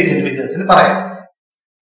 സിഗ്നിഫിക്കന്റ് ഫിഗേഴ്സിൽ പറയാം.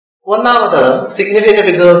 ഒന്നാമത് സിഗ്നിഫിക്കന്റ്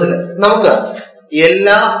ഫിഗേഴ്സിൽ നമുക്ക്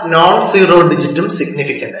എല്ലാ നോൺ സീറോ ഡിജിറ്റും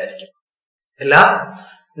സിഗ്നിഫിക്കന്റ് ആയിരിക്കും. എല്ലാ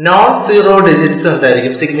നോൺ സീറോ ഡിജിറ്റ്സും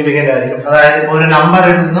എന്തായിരിക്കും? സിഗ്നിഫിക്കന്റ് ആയിരിക്കും. അതായത് ഇപ്പൊ ഒരു നമ്പർ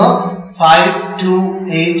എഴുതുന്നു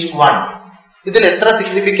 5281. ഇതിൽ എത്ര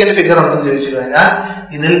സിഗ്നിഫിക്കന്റ് ഫിഗർ ഉണ്ടെന്ന് ചോദിച്ചു കഴിഞ്ഞാൽ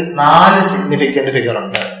ഇതിൽ 4 സിഗ്നിഫിക്കന്റ് ഫിഗർ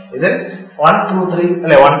ഉണ്ട്. ഇതിൽ 1 2 3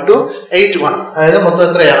 അല്ലെ 1 2 8 1, അതായത് മൊത്തം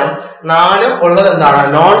എത്രയാണ്? 4 ഉള്ളത് എന്താണ്?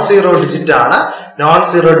 നോൺ സീറോ ഡിജിറ്റ് ആണ്. നോൺ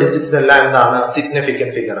സീറോ ഡിജിറ്റ്സിനെല്ലാം എന്താണ്?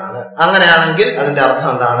 സിഗ്നിഫിക്കന്റ് ഫിഗർ ആണ്. അങ്ങനെയാണെങ്കിൽ അതിന്റെ അർത്ഥം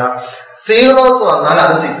എന്താണ്? സീറോസ് വന്നാൽ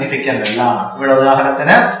അത് സിഗ്നിഫിക്കന്റ് അല്ല. ഇവിടെ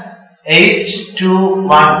ഉദാഹരണത്തിന്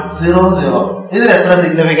 82100, ഇതിൽ എത്ര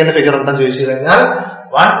സിഗ്നിഫിക്കന്റ് ഫിഗർ ഉണ്ടെന്ന് ചോദിച്ചു കഴിഞ്ഞാൽ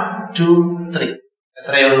 1 2 3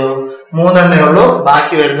 എത്രയേ ഉള്ളൂ? 3 എണ്ണേ ഉള്ളൂ.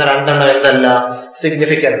 ബാക്കി വരുന്ന 2 എണ്ണം എന്തല്ല?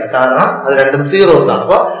 സിഗ്നിഫിക്കന്റ് അല്ല. കാരണം അത് രണ്ടും സീറോസ് ആണ്.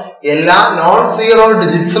 അപ്പൊ എല്ലാ നോൺ സീറോ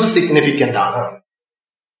ഡിജിറ്റ്സും സിഗ്നിഫിക്കന്റ് ആണ്.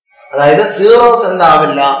 അതായത് സീറോസ്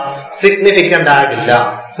എന്താവില്ല? സിഗ്നിഫിക്കന്റ് ആകില്ല.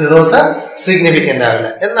 സീറോസ് സിഗ്നിഫിക്കന്റ് ആകില്ല.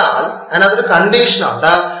 എന്നാൽ അതിനകത്തൊരു കണ്ടീഷൻ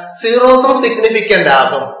ഉണ്ട്. സീറോസും സിഗ്നിഫിക്കന്റ്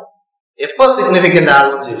ആകും. എപ്പോ സിഗ്നിഫിക്കന്റ്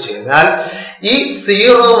ആകും ചോദിച്ചു കഴിഞ്ഞാൽ ഈ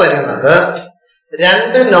സീറോ വരുന്നത്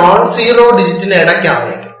 2 നോൺ സീറോ ഡിജിറ്റിന്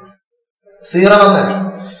ഇടയ്ക്കാണെങ്കിൽ. 0 എന്നല്ല,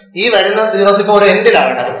 ഈ വരുന്ന സീറോസ് ഇപ്പൊ ഒരു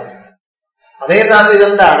എൻഡിലാണ് കിടക്കുന്നത്. അതേ സ്ഥാനത്ത്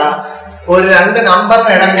ഇതെന്താണ്? ഒരു 2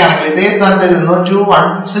 നമ്പറിന് ഇടയ്ക്കാണെങ്കിൽ ഇതേ സ്ഥാനത്ത് എഴുതുന്നു 2 1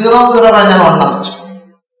 0 0 പറഞ്ഞാൽ 1 എന്ന് വെച്ചു.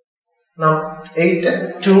 8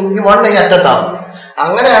 2 ഈ 1 ഈ അറ്റത്താണ്.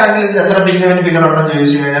 അങ്ങനെയാണെങ്കിൽ ഇതിൽ എത്ര സിഗ്നിഫിക്കന്റ് ഫിഗർ ഉണ്ടെന്ന്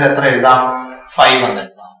ചോദിച്ചു കഴിഞ്ഞാൽ എത്ര എഴുതാം? 5 എന്ന്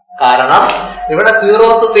എഴുതാം. കാരണം ഇവിടെ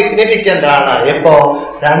സീറോസ് സിഗ്നിഫിക്കന്റ് ആണ്. എപ്പോ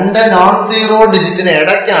 2 നോൺ സീറോ ഡിജിറ്റിന്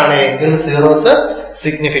ഇടയ്ക്കാണ് എങ്കിൽ സീറോസ്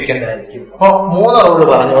സിഗ്നിഫിക്കന്റ് ആയിരിക്കും. അപ്പൊ 3 റൂള്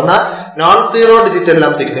പറഞ്ഞു. ഒന്ന്, നോൺ സീറോ ഡിജിറ്റ്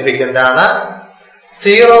എല്ലാം സിഗ്നിഫിക്കന്റ് ആണ്.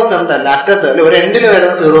 സീറോസ് എന്തല്ല? അറ്റത്ത് ഒരു എൻഡിൽ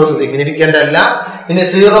വരുന്ന സീറോസ് സിഗ്നിഫിക്കന്റ് അല്ല. ഇനി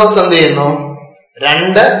സീറോസ് എന്ത് ചെയ്യുന്നു?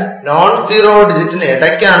 2 നോൺ സീറോ ഡിജിറ്റിന്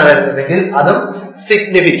ഇടയ്ക്കാണ് വരുന്നതെങ്കിൽ അതും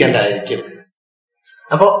സിഗ്നിഫിക്കന്റ് ആയിരിക്കും.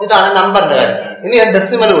 അപ്പൊ ഇതാണ് നമ്പറിന്റെ കാര്യത്തിൽ. ഇനി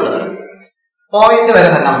ഡെസിമൽ കൂടെ വരും. പോയിന്റ്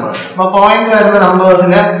വരുന്ന നമ്പേഴ്സ്. അപ്പൊ പോയിന്റ് വരുന്ന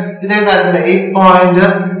നമ്പേഴ്സിന് ഇതേ കാര്യത്തിന്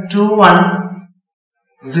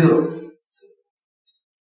 8.210.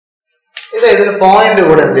 ഇതിന് പോയിന്റ്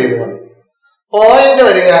കൂടെ എന്ത് ചെയ്യുന്നു? പോയിന്റ്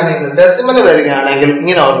വരികയാണെങ്കിൽ, ഡെസിമൽ വരികയാണെങ്കിൽ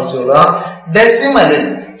ഇങ്ങനെ ഓർമ്മിച്ചോളുക. ഡെസിമലിൽ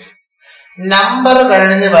നമ്പർ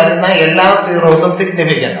കഴിഞ്ഞ് വരുന്ന എല്ലാ സീറോസും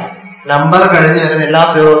സിഗ്നിഫിക്കന്റ് ആണ്. നമ്പർ കഴിഞ്ഞ് വരുന്ന എല്ലാ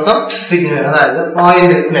സീറോസും സിഗ്നിഫിക്കന്റ്. അതായത്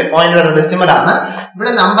പോയിന്റ് പോയിന്റ് വരുന്ന ഡെസിമൽ ആണ്.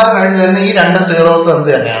 ഇവിടെ നമ്പർ കഴിഞ്ഞ് വരുന്ന ഈ 2 സീറോസ് എന്ത്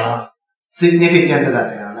തന്നെയാണ്? സിഗ്നിഫിക്കന്റ്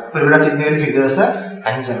തന്നെയാണ്. അപ്പൊ ഇവിടെ സിഗ്നിഫിക്കന്റ് ഫിഗേഴ്സ്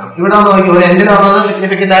 5 എണ്ണം. ഇവിടെ നോക്കി ഒരു എൻഡിന് വന്നത്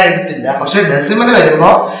സിഗ്നിഫിക്കന്റ് ആയി എടുത്തില്ല. പക്ഷെ ഡെസിമൽ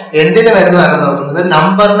വരുമ്പോ എൻഡിന് വരുന്നതല്ല നോക്കുന്നത്,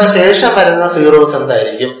 നമ്പറിന് ശേഷം വരുന്ന സീറോസ്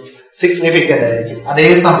എന്തായിരിക്കും? സിഗ്നിഫിക്കന്റ് ആയിരിക്കും.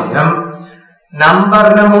 അതേസമയം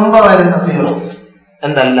നമ്പറിന് മുമ്പ് വരുന്ന സീറോസ്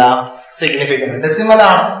എന്തല്ല? സിഗ്നിഫിക്കന്റ്. ഡെസിമൽ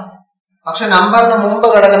ആണ്, പക്ഷെ നമ്പറിന് മുമ്പ്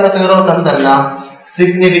കിടക്കുന്ന സീറോസ് എന്തല്ല?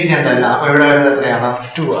 സിഗ്നിഫിക്കന്റ് അല്ല. അപ്പൊ ഇവിടെ വരുന്നത് എത്രയാണ്?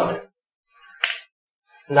 2 ആണ്.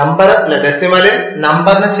 നമ്പർ ഡെസിമലിൽ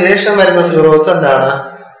നമ്പറിന് ശേഷം വരുന്ന സീറോസ് എന്താണ്?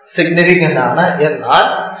 സിഗ്നിഫിക്കന്റ് ആണ്. എന്നാൽ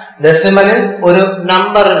ഡെസിമലിൽ ഒരു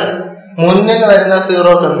നമ്പറിന് മുന്നിൽ വരുന്ന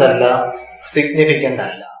സീറോസ് എന്തല്ല? സിഗ്നിഫിക്കന്റ്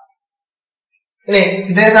അല്ല. ഇനി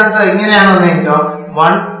ഇതേ സ്ഥാനത്ത് ഇങ്ങനെയാണ് വന്നെങ്കിലോ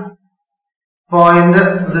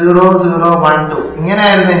 1.0012 ഇങ്ങനെ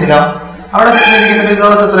ആയിരുന്നെങ്കിലോ അവിടെ സിഗ്നിഫിക്കന്റ്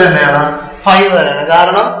ഫിഗേഴ്സ് എത്ര തന്നെയാണ്? 5 തന്നെയാണ്.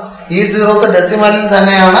 കാരണം ഈ സീറോസ് ഡെസിമലിൽ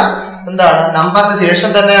തന്നെയാണ്, എന്താണ്, നമ്പറിന് ശേഷം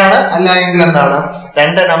തന്നെയാണ്, അല്ല എങ്കിൽ എന്താണ്,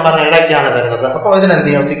 രണ്ട് നമ്പറിന് ഇടയ്ക്കാണ് വരുന്നത്. അപ്പൊ ഇതിനെന്ത്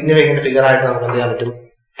ചെയ്യാം? സിഗ്നിഫിക്കന്റ് ഫിഗർ ആയിട്ട് നമുക്ക് എന്ത് ചെയ്യാൻ പറ്റും?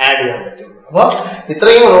 ആഡ് ചെയ്യാൻ പറ്റും. അപ്പൊ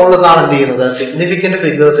ഇത്രയും റൂൾസ് ആണ് എന്ത് ചെയ്യുന്നത്? സിഗ്നിഫിക്കന്റ്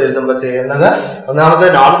ഫിഗേഴ്സ് എഴുതുമ്പോൾ ചെയ്യുന്നത്. ഒന്നാമത്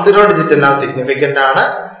നോൺ സീറോ ഡിജിറ്റ് എല്ലാം സിഗ്നിഫിക്കന്റ് ആണ്.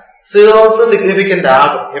 സീറോസ് സിഗ്നിഫിക്കന്റ്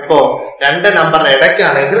ആകും എപ്പോ? രണ്ട് നമ്പറിന്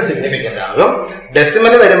ഇടയ്ക്കാണെങ്കിൽ സിഗ്നിഫിക്കന്റ് ആകും.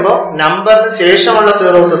 ഡെസിമൽ വരുമ്പോ നമ്പറിന് ശേഷമുള്ള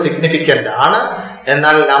സീറോസ് സിഗ്നിഫിക്കന്റ് ആണ്,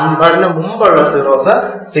 എന്നാൽ നമ്പറിന് മുമ്പുള്ള സീറോസ്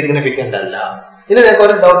സിഗ്നിഫിക്കന്റ് അല്ല. ഇനി നിങ്ങൾക്ക്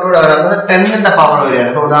ഒരു ഡൗട്ട് കൂടെ വരാത്തത് 10ന്റെ പവർ വരെയാണ്.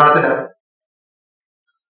 ഇപ്പൊ ഉദാഹരണത്തിന്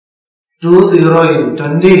 20 ×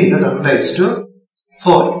 20 × 10⁴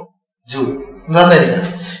 ജൂൾ എന്തായിരിക്കും?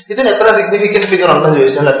 ഇതിന് എത്ര സിഗ്നിഫിക്കന്റ് ഫിഗർ ഉണ്ടെന്ന്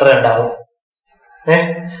ചോദിച്ചാൽ എത്ര ഉണ്ടാവും?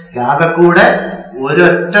 ആകെക്കൂടെ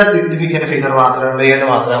ഒരൊറ്റ സിഗ്നിഫിക്കന്റ് ഫിഗർ മാത്രമേ ഉള്ളൂ. ഏത്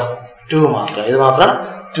മാത്രം? 2 മാത്രം. ഇത് മാത്രം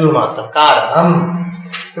 2 മാത്രം. കാരണം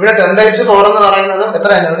ഇവിടെ 10⁴ എന്ന് പറയുന്നത്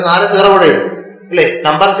എത്രയാണ്? ഇവിടെ 4 സീറോ കൂടെ ഇടും അല്ലെ?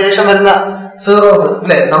 നമ്പർ ശേഷം വരുന്ന സീറോസ്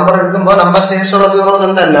അല്ലെ? നമ്പർ എടുക്കുമ്പോൾ നമ്പർ ശേഷമുള്ള സീറോസ്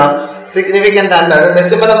എന്തല്ല? സിഗ്നിഫിക്കന്റ് അല്ല.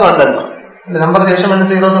 ഡെസിമൽ ഒന്നും അല്ലല്ലോ. നമ്പർ ശേഷം വരുന്ന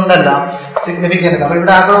സീറോസ് എന്തല്ല? സിഗ്നിഫിക്കന്റ്. അപ്പൊ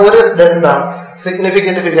ഇവിടെ ആകെ ഒരു എന്താ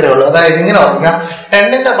സിഗ്നിഫിക്കന്റ് ഫിഗറേ ഉള്ളൂ. അതായത് ഇങ്ങനെ ഓർക്കുക,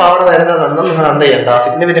 10ന്റെ പവർ വരുന്നതെന്നും നിങ്ങൾ എന്ത് ചെയ്യണ്ട?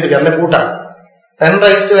 സിഗ്നിഫിക്കന്റ് ഫിഗറിൽ കൂട്ടാം.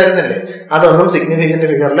 10 വരുന്നില്ലേ? അതൊന്നും സിഗ്നിഫിക്കന്റ്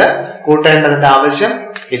ഫിഗറിൽ കൂട്ടേണ്ടതിന്റെ ആവശ്യം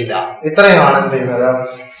ഇല്ല. ഇത്രയുമാണ് എന്ത് ചെയ്യുന്നത്?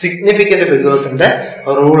 സിഗ്നിഫിക്കന്റ് ഫിഗേഴ്സിന്റെ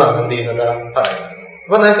റൂൾ ആണ് എന്ത് ചെയ്യുന്നത്? പറയുന്നത്.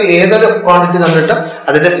 അപ്പൊ നിങ്ങൾക്ക് ഏതൊരു ക്വാണ്ടിറ്റി തന്നിട്ടും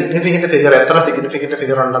അതിന്റെ സിഗ്നിഫിക്കന്റ് ഫിഗർ, എത്ര സിഗ്നിഫിക്കന്റ്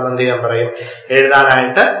ഫിഗർ ഉണ്ടെന്ന് എന്ത് ചെയ്യാൻ പറയും?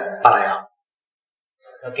 എഴുതാനായിട്ട് പറയാം.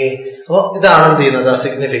 ഓക്കെ, അപ്പൊ ഇതാണ് എന്ത് ചെയ്യുന്നത്?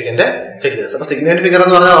 Significant figures. അപ്പൊ സിഗ്നിഫിക്കന്റ് ഫിഗർ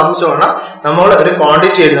എന്ന് പറഞ്ഞാൽ ഓർമ്മിച്ചോളണം, നമ്മൾ ഒരു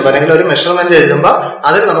ക്വാണ്ടിറ്റി എഴുതുമ്പോൾ അല്ലെങ്കിൽ ഒരു മെഷർമെന്റ് എഴുതുമ്പോൾ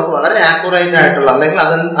അതിൽ നമുക്ക് വളരെ ആക്യുറേറ്റ് ആയിട്ടുള്ള, അല്ലെങ്കിൽ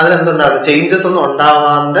അതിലെന്തുണ്ടാവില്ല, ചേഞ്ചസ് ഒന്നും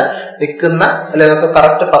ഉണ്ടാവാതെ നിൽക്കുന്ന, അല്ലെങ്കിൽ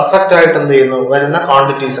കറക്റ്റ് പെർഫെക്റ്റ് ആയിട്ട് എന്ത് ചെയ്യുന്നു വരുന്ന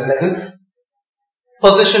ക്വാണ്ടിറ്റീസ് അല്ലെങ്കിൽ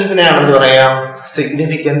പൊസിഷൻസിനെയാണ് എന്ത് പറയാം?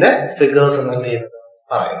 സിഗ്നിഫിക്കന്റ് ഫിഗേഴ്സ് എന്ന് എന്ത് ചെയ്യുന്നത്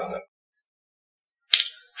പറയുന്നത്.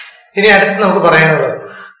 ഇനി അടുത്ത് നമുക്ക് പറയാനുള്ളത്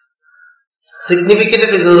സിഗ്നിഫിക്കന്റ്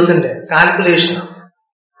ഫിഗേഴ്സിന്റെ കാൽക്കുലേഷൻ.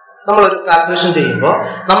 നമ്മളൊരു കാൽക്കുലേഷൻ ചെയ്യുമ്പോൾ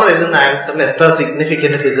നമ്മൾ എഴുതുന്ന ആൻസറിൽ എത്ര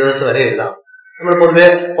സിഗ്നിഫിക്കന്റ് ഫിഗേഴ്സ് വരെ എഴുതാം. നമ്മൾ പൊതുവെ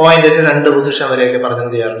 0.2 പൊസിഷൻ വരെയൊക്കെ പറഞ്ഞ്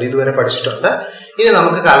എന്ത് ചെയ്യാറുണ്ട്, ഇതുവരെ പഠിച്ചിട്ടുണ്ട്. ഇനി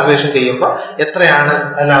നമുക്ക് കാൽക്കുലേഷൻ ചെയ്യുമ്പോൾ എത്രയാണ്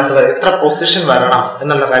അതിനകത്ത് എത്ര പൊസിഷൻ വരണം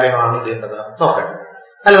എന്നുള്ള കാര്യങ്ങളാണ് എന്ത് ചെയ്യേണ്ടത് നോക്കണം.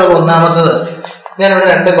 അല്ല, നമുക്ക് ഒന്നാമത്തത് ഞാനിവിടെ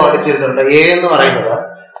 2 ക്വാണ്ടിറ്റി എടുത്തിട്ടുണ്ട്. എ എന്ന് പറയുന്നത്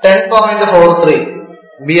 10.43,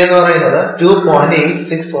 ബി എന്ന് പറയുന്നത്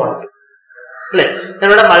 2.8612 അല്ലെ?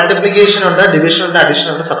 ഞാനിവിടെ മൾട്ടിപ്ലിക്കേഷൻ ഉണ്ട്, ഡിവിഷൻ ഉണ്ട്, അഡീഷൻ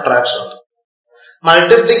ഉണ്ട്, സബ്ട്രാക്ഷൻ ഉണ്ട്.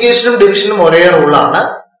 മൾട്ടിപ്ലിക്കേഷനും ഡിവിഷനും ഒരേ റൂളാണ്,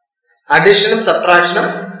 അഡീഷനും സബ്ട്രാക്ഷനും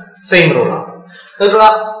സെയിം റൂളാണ്.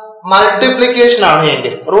 മൾട്ടിപ്ലിക്കേഷൻ ആണ്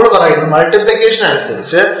എങ്കിൽ റൂൾ പറയുന്നത് മൾട്ടിപ്ലിക്കേഷൻ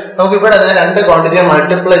അനുസരിച്ച് നമുക്ക് ഇവിടെ 2 ക്വാണ്ടിറ്റിയെ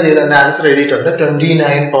മൾട്ടിപ്ലൈ ചെയ്ത് തന്നെ ആൻസർ എഴുതിയിട്ടുണ്ട്.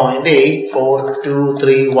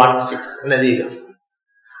 29.842316 എന്ന് എഴുതിയില്ല.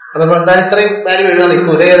 അപ്പൊ എന്തായാലും ഇത്രയും വാല്യൂ എഴുതാൻ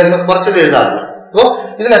നിൽക്കൂല, ഏതെങ്കിലും കുറച്ചൊക്കെ എഴുതാറുള്ളൂ. അപ്പൊ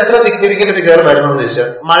ഇതിൽ എത്ര സിഗ്നിഫിക്കന്റ് ഫിഗർ വരുമെന്ന് ചോദിച്ചാൽ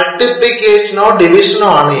മൾട്ടിപ്ലിക്കേഷനോ ഡിവിഷനോ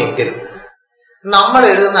ആണ് എങ്കിൽ നമ്മൾ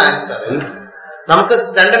എഴുതുന്ന ആൻസറിൽ നമുക്ക്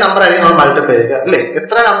 2 നമ്പർ ആയിരിക്കും നമ്മൾ മൾട്ടിപ്ലൈ ചെയ്യുക അല്ലെ?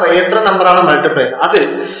 എത്ര നമ്പറാണ് മൾട്ടിപ്ലൈ ചെയ്യുക, അതിൽ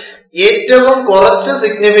ഏറ്റവും കുറച്ച്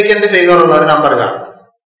സിഗ്നിഫിക്കന്റ് ഫിഗർ ഉള്ള ഒരു നമ്പർ കാണും.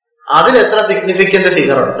 അതിൽ എത്ര സിഗ്നിഫിക്കന്റ്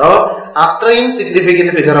ഫിഗർ ഉണ്ടോ അത്രയും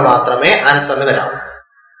സിഗ്നിഫിക്കന്റ് ഫിഗർ മാത്രമേ ആൻസറിൽ വരാവൂ.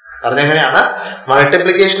 കാരണം എങ്ങനെയാണ്?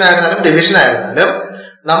 മൾട്ടിപ്ലിക്കേഷൻ ആയിരുന്നാലും ഡിവിഷൻ ആയിരുന്നാലും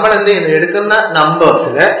നമ്മൾ എന്ത് ചെയ്യുന്നു, എടുക്കുന്ന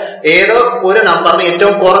നമ്പേഴ്സില് ഏതോ ഒരു നമ്പറിന്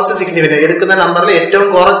ഏറ്റവും കുറച്ച് സിഗ്നിഫിക്കന്റ്, എടുക്കുന്ന നമ്പറിൽ ഏറ്റവും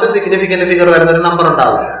കുറച്ച് സിഗ്നിഫിക്കന്റ് ഫിഗർ വരുന്ന ഒരു നമ്പർ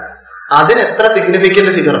ഉണ്ടാവില്ല. അതിന് എത്ര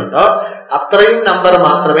സിഗ്നിഫിക്കന്റ് ഫിഗർ ഉണ്ടോ അത്രയും നമ്പർ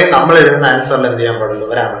മാത്രമേ നമ്മൾ എഴുതുന്ന ആൻസറിൽ എന്ത് ചെയ്യാൻ പാടുള്ളൂ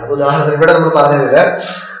വരാനുള്ളൂ. ഉദാഹരണത്തിന് ഇവിടെ നമ്മൾ പറഞ്ഞത്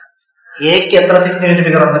എക്ക് എത്ര സിഗ്നിഫിക്കന്റ്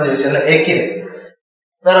ഫിഗർ ഉണ്ടെന്ന് ചോദിച്ചാൽ എക്ക്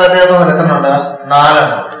വേറെ വ്യത്യാസം എത്ര ഉണ്ട്? 4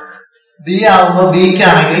 എണ്ണം. ബി ആവുമ്പോൾ ബിക്ക്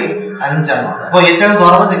ആണെങ്കിൽ 5 എണ്ണം. അപ്പൊ ഏറ്റവും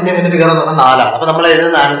കുറവ് സിഗ്നിഫിക്കന്റ് ഫിഗർ എന്ന് പറഞ്ഞാൽ 4 ആണ്. അപ്പൊ നമ്മൾ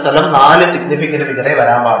എഴുതുന്ന ആൻസറിലും 4 സിഗ്നിഫിക്കന്റ് ഫിഗറേ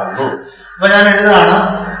വരാൻ പാടുള്ളൂ. അപ്പൊ ഞാൻ എഴുതുകയാണ്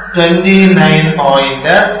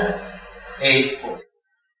 29.84.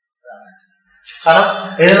 കാരണം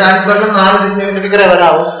എഴുതുന്ന ആൻസറിലും 4 സിഗ്നിഫിക്കന്റ് ഫിഗറേ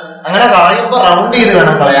വരാവും. അങ്ങനെ കളയുമ്പോൾ റൗണ്ട് ചെയ്ത്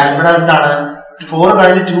വേണം കളയാൻ. ഇവിടെ എന്താണ് 4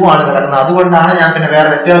 കഴിഞ്ഞ് 2 ആണ് കിടക്കുന്നത്. അതുകൊണ്ടാണ് ഞാൻ പിന്നെ വേറെ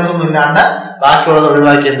വ്യത്യാസമൊന്നും ഇല്ലാണ്ട് ബാക്കിയുള്ളത്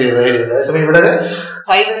ഒഴിവാക്കി എന്ത് ചെയ്ത് എഴുതുന്നത്. അതേസമയം ഇവിടെ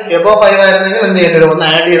 5 ആയിരുന്നെങ്കിൽ എന്ത് ചെയ്യേണ്ടി വരും? 1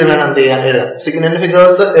 ആഡ് ചെയ്ത് വേണം എന്ത് ചെയ്യാൻ എഴുതാം. സിഗ്നിഫിക്കന്റ്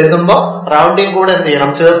ഫിഗേഴ്സ് എഴുതുമ്പോൾ റൗണ്ടിങ് കൂടെ എന്ത് ചെയ്യണം,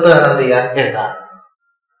 ചേർത്ത് വേണം എന്ത് ചെയ്യാൻ എഴുതാൻ.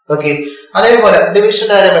 ഓക്കെ, അതേപോലെ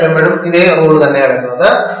ഡിവിഷന്റെ കാര്യം വരുമ്പോഴും ഇതേ റൂൾ തന്നെയാണ് വരുന്നത്.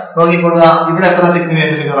 നോക്കിക്കൊള്ളുക, ഇവിടെ എത്ര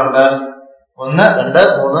സിഗ്നിഫിക്കന്റ് ഫിഗർ ഉണ്ട്? 1, 2,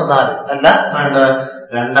 3, 4 അല്ല, 2,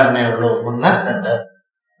 രണ്ടെണ്ണേ ഉള്ളൂ. 1, 2.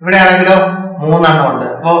 ഇവിടെയാണെങ്കിലോ 3 എണ്ണം ഉണ്ട്.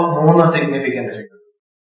 അപ്പോ 3 സിഗ്നിഫിക്കന്റ് ഫിഗർ.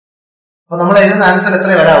 അപ്പൊ നമ്മൾ എഴുതുന്ന ആൻസർ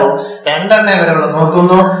എത്ര വരാവൂ? 2 എണ്ണേ വരെയുള്ളൂ.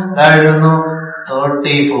 നോക്കുന്നു, എഴുതുന്നു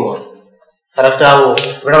 34. കറക്റ്റ് ആവോ?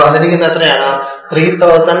 ഇവിടെ വന്നിരിക്കുന്നത് എത്രയാണ്?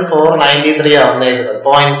 3493 വന്നേക്കുന്നത്.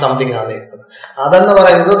 Point something ആന്നേക്കുന്നത്. അതെന്ന്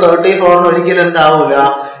പറയുന്നത് 34 ഒരിക്കലും എന്താവൂല,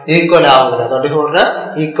 ഈക്വൽ ആവൂല. 34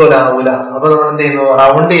 ഈക്വൽ ആവൂല. അപ്പൊ നമ്മൾ എന്ത് ചെയ്യുന്നു?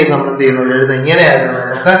 റൗണ്ട് ചെയ്ത് നമ്മൾ എന്ത് ചെയ്യുന്നു? എഴുതുന്നത് ഇങ്ങനെയായിരുന്നു.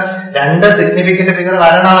 നമുക്ക് 2 സിഗ്നിഫിക്കന്റ് ഫിഗർ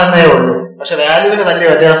വരണമെന്നേ ഉള്ളൂ. പക്ഷെ വാല്യൂവിന് വലിയ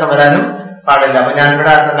വ്യത്യാസം വരാനും പാടില്ല. അപ്പൊ ഞാൻ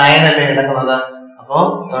ഇവിടെ 9 അല്ലേ കിടക്കുന്നത്. അപ്പോ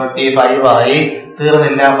 35 ആയി.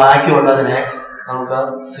 തീർന്നില്ല. ബാക്കിയുള്ളതിനെ നമുക്ക്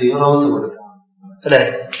സീറോസ് കൊടുക്കാം അല്ലെ?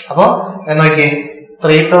 അപ്പൊ നോക്കി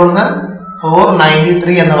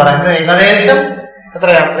 3493 എന്ന് പറയുന്നത് ഏകദേശം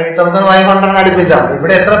എത്രയാണ്? 3500 അടുപ്പിച്ചാണ്.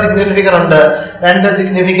 ഇവിടെ എത്ര സിഗ്നിഫിക്കന്റ് ഫിഗർ ഉണ്ട്? 2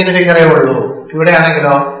 സിഗ്നിഫിക്കന്റ് ഫിഗറേ ഉള്ളൂ.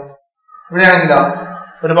 ഇവിടെയാണെങ്കിലോ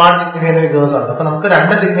ഒരുപാട് സിഗ്നിഫിക്കന്റ് ഫിഗേഴ്സ് ഉണ്ട്. അപ്പൊ നമുക്ക്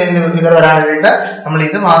 2 സിഗ്നിഫിക്കന്റ് ഫിഗർ വരാൻ വേണ്ടിയിട്ട് നമ്മൾ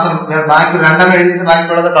ഇത് മാത്രം ബാക്കി 2 എഴുതിയിട്ട്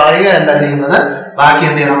ബാക്കിയുള്ളത് കളയുകയല്ല ചെയ്യുന്നത്. ബാക്കി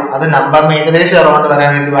എന്ത് ചെയ്യണം? അത് നമ്പറിന് ഏകദേശം അറൗണ്ട് വരാൻ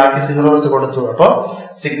വേണ്ടി ബാക്കി സീറോസ് കൊടുത്തു. അപ്പൊ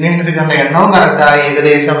സിഗ്നിഫിക്കന്റ് ഫിഗറിന്റെ എണ്ണവും കറക്റ്റായി,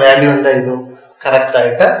 ഏകദേശം വാല്യൂ എന്താ ചെയ്തു? കറക്റ്റ്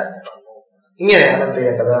ആയിട്ട്. ഇങ്ങനെയാണ് എന്ത്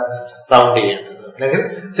ചെയ്യേണ്ടത്? റൗണ്ട് ചെയ്യേണ്ടത്. അല്ലെങ്കിൽ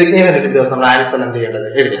സിഗ്നിഫിക്കന്റ് ഫിഗേഴ്സ് നമ്മൾ ആൻസർ എന്ത് ചെയ്യേണ്ടത്?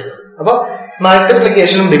 എഴുതേണ്ടത്. അപ്പൊ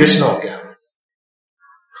മൾട്ടിപ്ലിക്കേഷനും ഡിവിഷനും ഒക്കെയാണ്.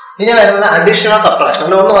 ഇനി വരുന്നത് അഡീഷനോ സബ്ട്രാക്ഷൻ.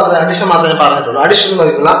 അല്ല, ഒന്ന് മാത്രമേ അഡീഷൻ മാത്രമേ പറഞ്ഞിട്ടുള്ളൂ. അഡീഷൻ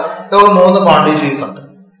നോക്കിയുള്ള നമുക്ക് 3 ക്വാണ്ടിറ്റീസ് ഉണ്ട്.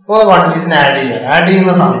 3 ക്വാണ്ടിറ്റീസിനെ ആഡ്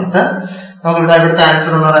ചെയ്യുന്ന സമയത്ത് നമുക്ക് ഇവിടുത്തെ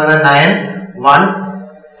ആൻസർ എന്ന് പറയുന്നത് 9, 1,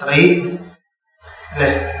 3 അല്ലെ,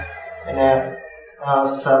 പിന്നെ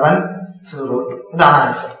 7, 0. ഇതാണ്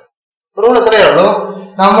ആൻസർ. റൂൾ എത്രയേ ഉള്ളൂ?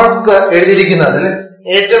 നമ്മൾക്ക് എഴുതിയിരിക്കുന്നതിൽ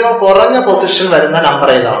ഏറ്റവും കുറഞ്ഞ പൊസിഷൻ വരുന്ന നമ്പർ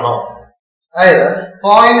ഏതാണോ, അതായത്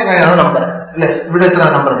പോയിന്റ് കഴിഞ്ഞാണ് നമ്പർ അല്ലെ. ഇവിടെ എത്ര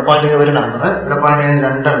നമ്പർ ഉണ്ട്? പോയിന്റ് കഴിഞ്ഞ 1 നമ്പർ, ഇവിടെ പോയിന്റ് കഴിഞ്ഞ്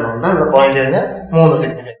 2 എണ്ണം ഉണ്ട്, ഇവിടെ പോയിന്റ് കഴിഞ്ഞ് 3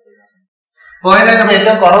 സിഗ്നിഫിക്കന്റ്. പോയിന്റ് കഴിഞ്ഞപ്പോൾ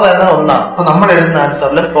ഏറ്റവും കുറവ് വരുന്നത് 1 ആണ്. അപ്പൊ നമ്മൾ എഴുതുന്ന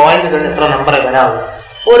ആൻസറിൽ പോയിന്റ് കഴിഞ്ഞ് എത്ര നമ്പറേ വരാവൂ?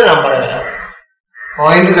 1 നമ്പറേ വരാവൂ.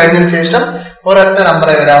 പോയിന്റ് കഴിഞ്ഞതിന് ശേഷം ഒരൊറ്റ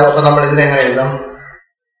നമ്പറേ വരാവൂ. അപ്പൊ നമ്മൾ ഇതിനെങ്ങനെ എഴുതാം?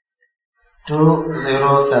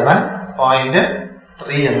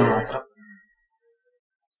 207.3 എന്ന് മാത്രം.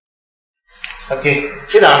 ഓക്കെ,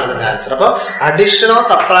 ഇതാണ് ഇതിന്റെ ആൻസർ. അപ്പൊ അഡീഷനോ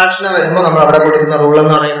സബ്ട്രാക്ഷനോ വരുമ്പോൾ നമ്മൾ അവിടെ കൊടുക്കുന്ന റൂൾ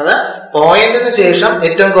എന്ന് പറയുന്നത് പോയിന്റിന് ശേഷം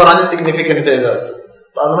ഏറ്റവും കുറഞ്ഞ സിഗ്നിഫിക്കന്റ് ഫിഗേഴ്സ്.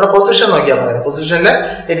 നമ്മുടെ പൊസിഷൻ നോക്കിയാൽ പറയുന്നത് പൊസിഷനിൽ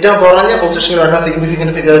ഏറ്റവും കുറഞ്ഞ പൊസിഷനിൽ വരുന്ന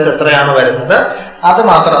സിഗ്നിഫിക്കന്റ് ഫിഗേഴ്സ് എത്രയാണ് വരുന്നത് അത്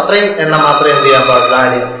മാത്രം, അത്രയും എണ്ണം മാത്രമേ എന്ത് ചെയ്യാൻ പാടുള്ളൂ,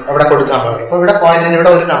 അവിടെ കൊടുക്കാൻ പാടുള്ളൂ. അപ്പൊ ഇവിടെ പോയിന്റിന് ഇവിടെ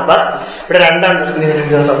 1 നമ്പർ, ഇവിടെ 2 സിഗ്നിഫിക്കന്റ്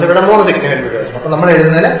ഫിഗേഴ്സ് ഉണ്ട്, ഇവിടെ 3 സിഗ്നിഫിക്കന്റ് ഫിഗേഴ്സ്. അപ്പൊ നമ്മൾ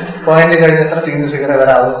എഴുതുന്നതിന് പോയിന്റ് കഴിഞ്ഞ് എത്ര സിഗ്നിഫിക്കന്റ് ഫിഗർ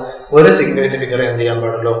വരാവും? 1 സിഗ്നിഫിക്കന്റ് ഫിഗർ എന്ത് ചെയ്യാൻ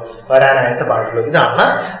പാടുള്ളൂ? വരാനായിട്ട് പാടുള്ളൂ. ഇതാണ്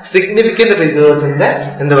സിഗ്നിഫിക്കന്റ് ഫിഗേഴ്സിന്റെ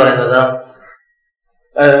എന്ത് പറയുന്നത്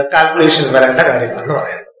കാൽക്കുലേഷൻ വരേണ്ട കാര്യങ്ങൾ എന്ന്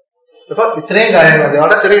പറയുന്നത്. അപ്പൊ ഇത്രയും കാര്യങ്ങൾ മതി.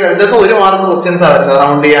 വളരെ ചെറിയ ഇതൊക്കെ 1 മാർക്ക് ക്വസ്റ്റ്യൻസ് ആണ് വരുന്നത്.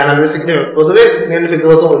 റൗണ്ട് ചെയ്യാൻ പൊതുവെ സിഗ്നിഫിക്കന്റ്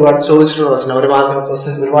ഫിഗേഴ്സും ഒരുപാട് ചോദിച്ചിട്ടുള്ള ക്വസ്റ്റ്യൻ, 1 മാർക്ക്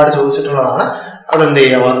ക്വസ്റ്റ്യൻ ഒരുപാട് ചോദിച്ചിട്ടുള്ളതാണ്. അതെന്ത്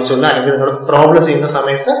ചെയ്യുക ഓർമ്മിച്ചുള്ള, അല്ലെങ്കിൽ നിങ്ങൾ പ്രോബ്ലം ചെയ്യുന്ന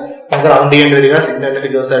സമയത്ത് നമുക്ക് റൗണ്ട് ചെയ്യേണ്ടി വരിക, സിഗ്നിഫിക്കന്റ്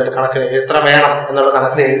ഫിഗേഴ്സ് ആയിട്ട് കണക്കിന് എത്ര വേണം എന്നുള്ള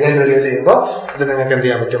കണക്കിന് എഴുതേണ്ടി വരിക ചെയ്യുമ്പോൾ ഇത് നിങ്ങൾക്ക് എന്ത്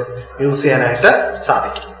ചെയ്യാൻ പറ്റും? യൂസ് ചെയ്യാനായിട്ട്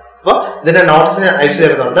സാധിക്കും. അപ്പൊ ഇതിന്റെ നോട്ട്സ് ഞാൻ അയച്ചു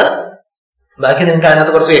തരുന്നുണ്ട്. ബാക്കി നിങ്ങൾക്ക്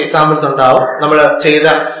അതിനകത്ത് കുറച്ച് എക്സാമ്പിൾസ് ഉണ്ടാവും. നമ്മൾ ചെയ്ത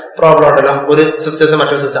പ്രോബ്ലം ഉണ്ടല്ലോ, ഒരു സിസ്റ്റത്തിൽ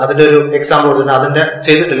മറ്റൊരു സിസ്റ്റം, അതിന്റെ ഒരു എക്സാമ്പിൾ കൊടുത്തിട്ടുണ്ട്, അതിന്റെ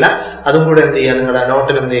ചെയ്തിട്ടില്ല. അതും കൂടെ എന്ത് ചെയ്യുക, നിങ്ങളുടെ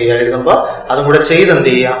നോട്ടിൽ എന്ത് ചെയ്യുക, എഴുതുമ്പോൾ അതും കൂടെ ചെയ്ത് എന്ത്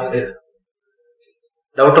ചെയ്യുക, എഴുതുക.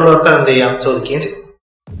 ഡൗട്ടുള്ളവർക്ക് എന്ത് ചെയ്യാം, ചോദിക്കുകയും ചെയ്യും.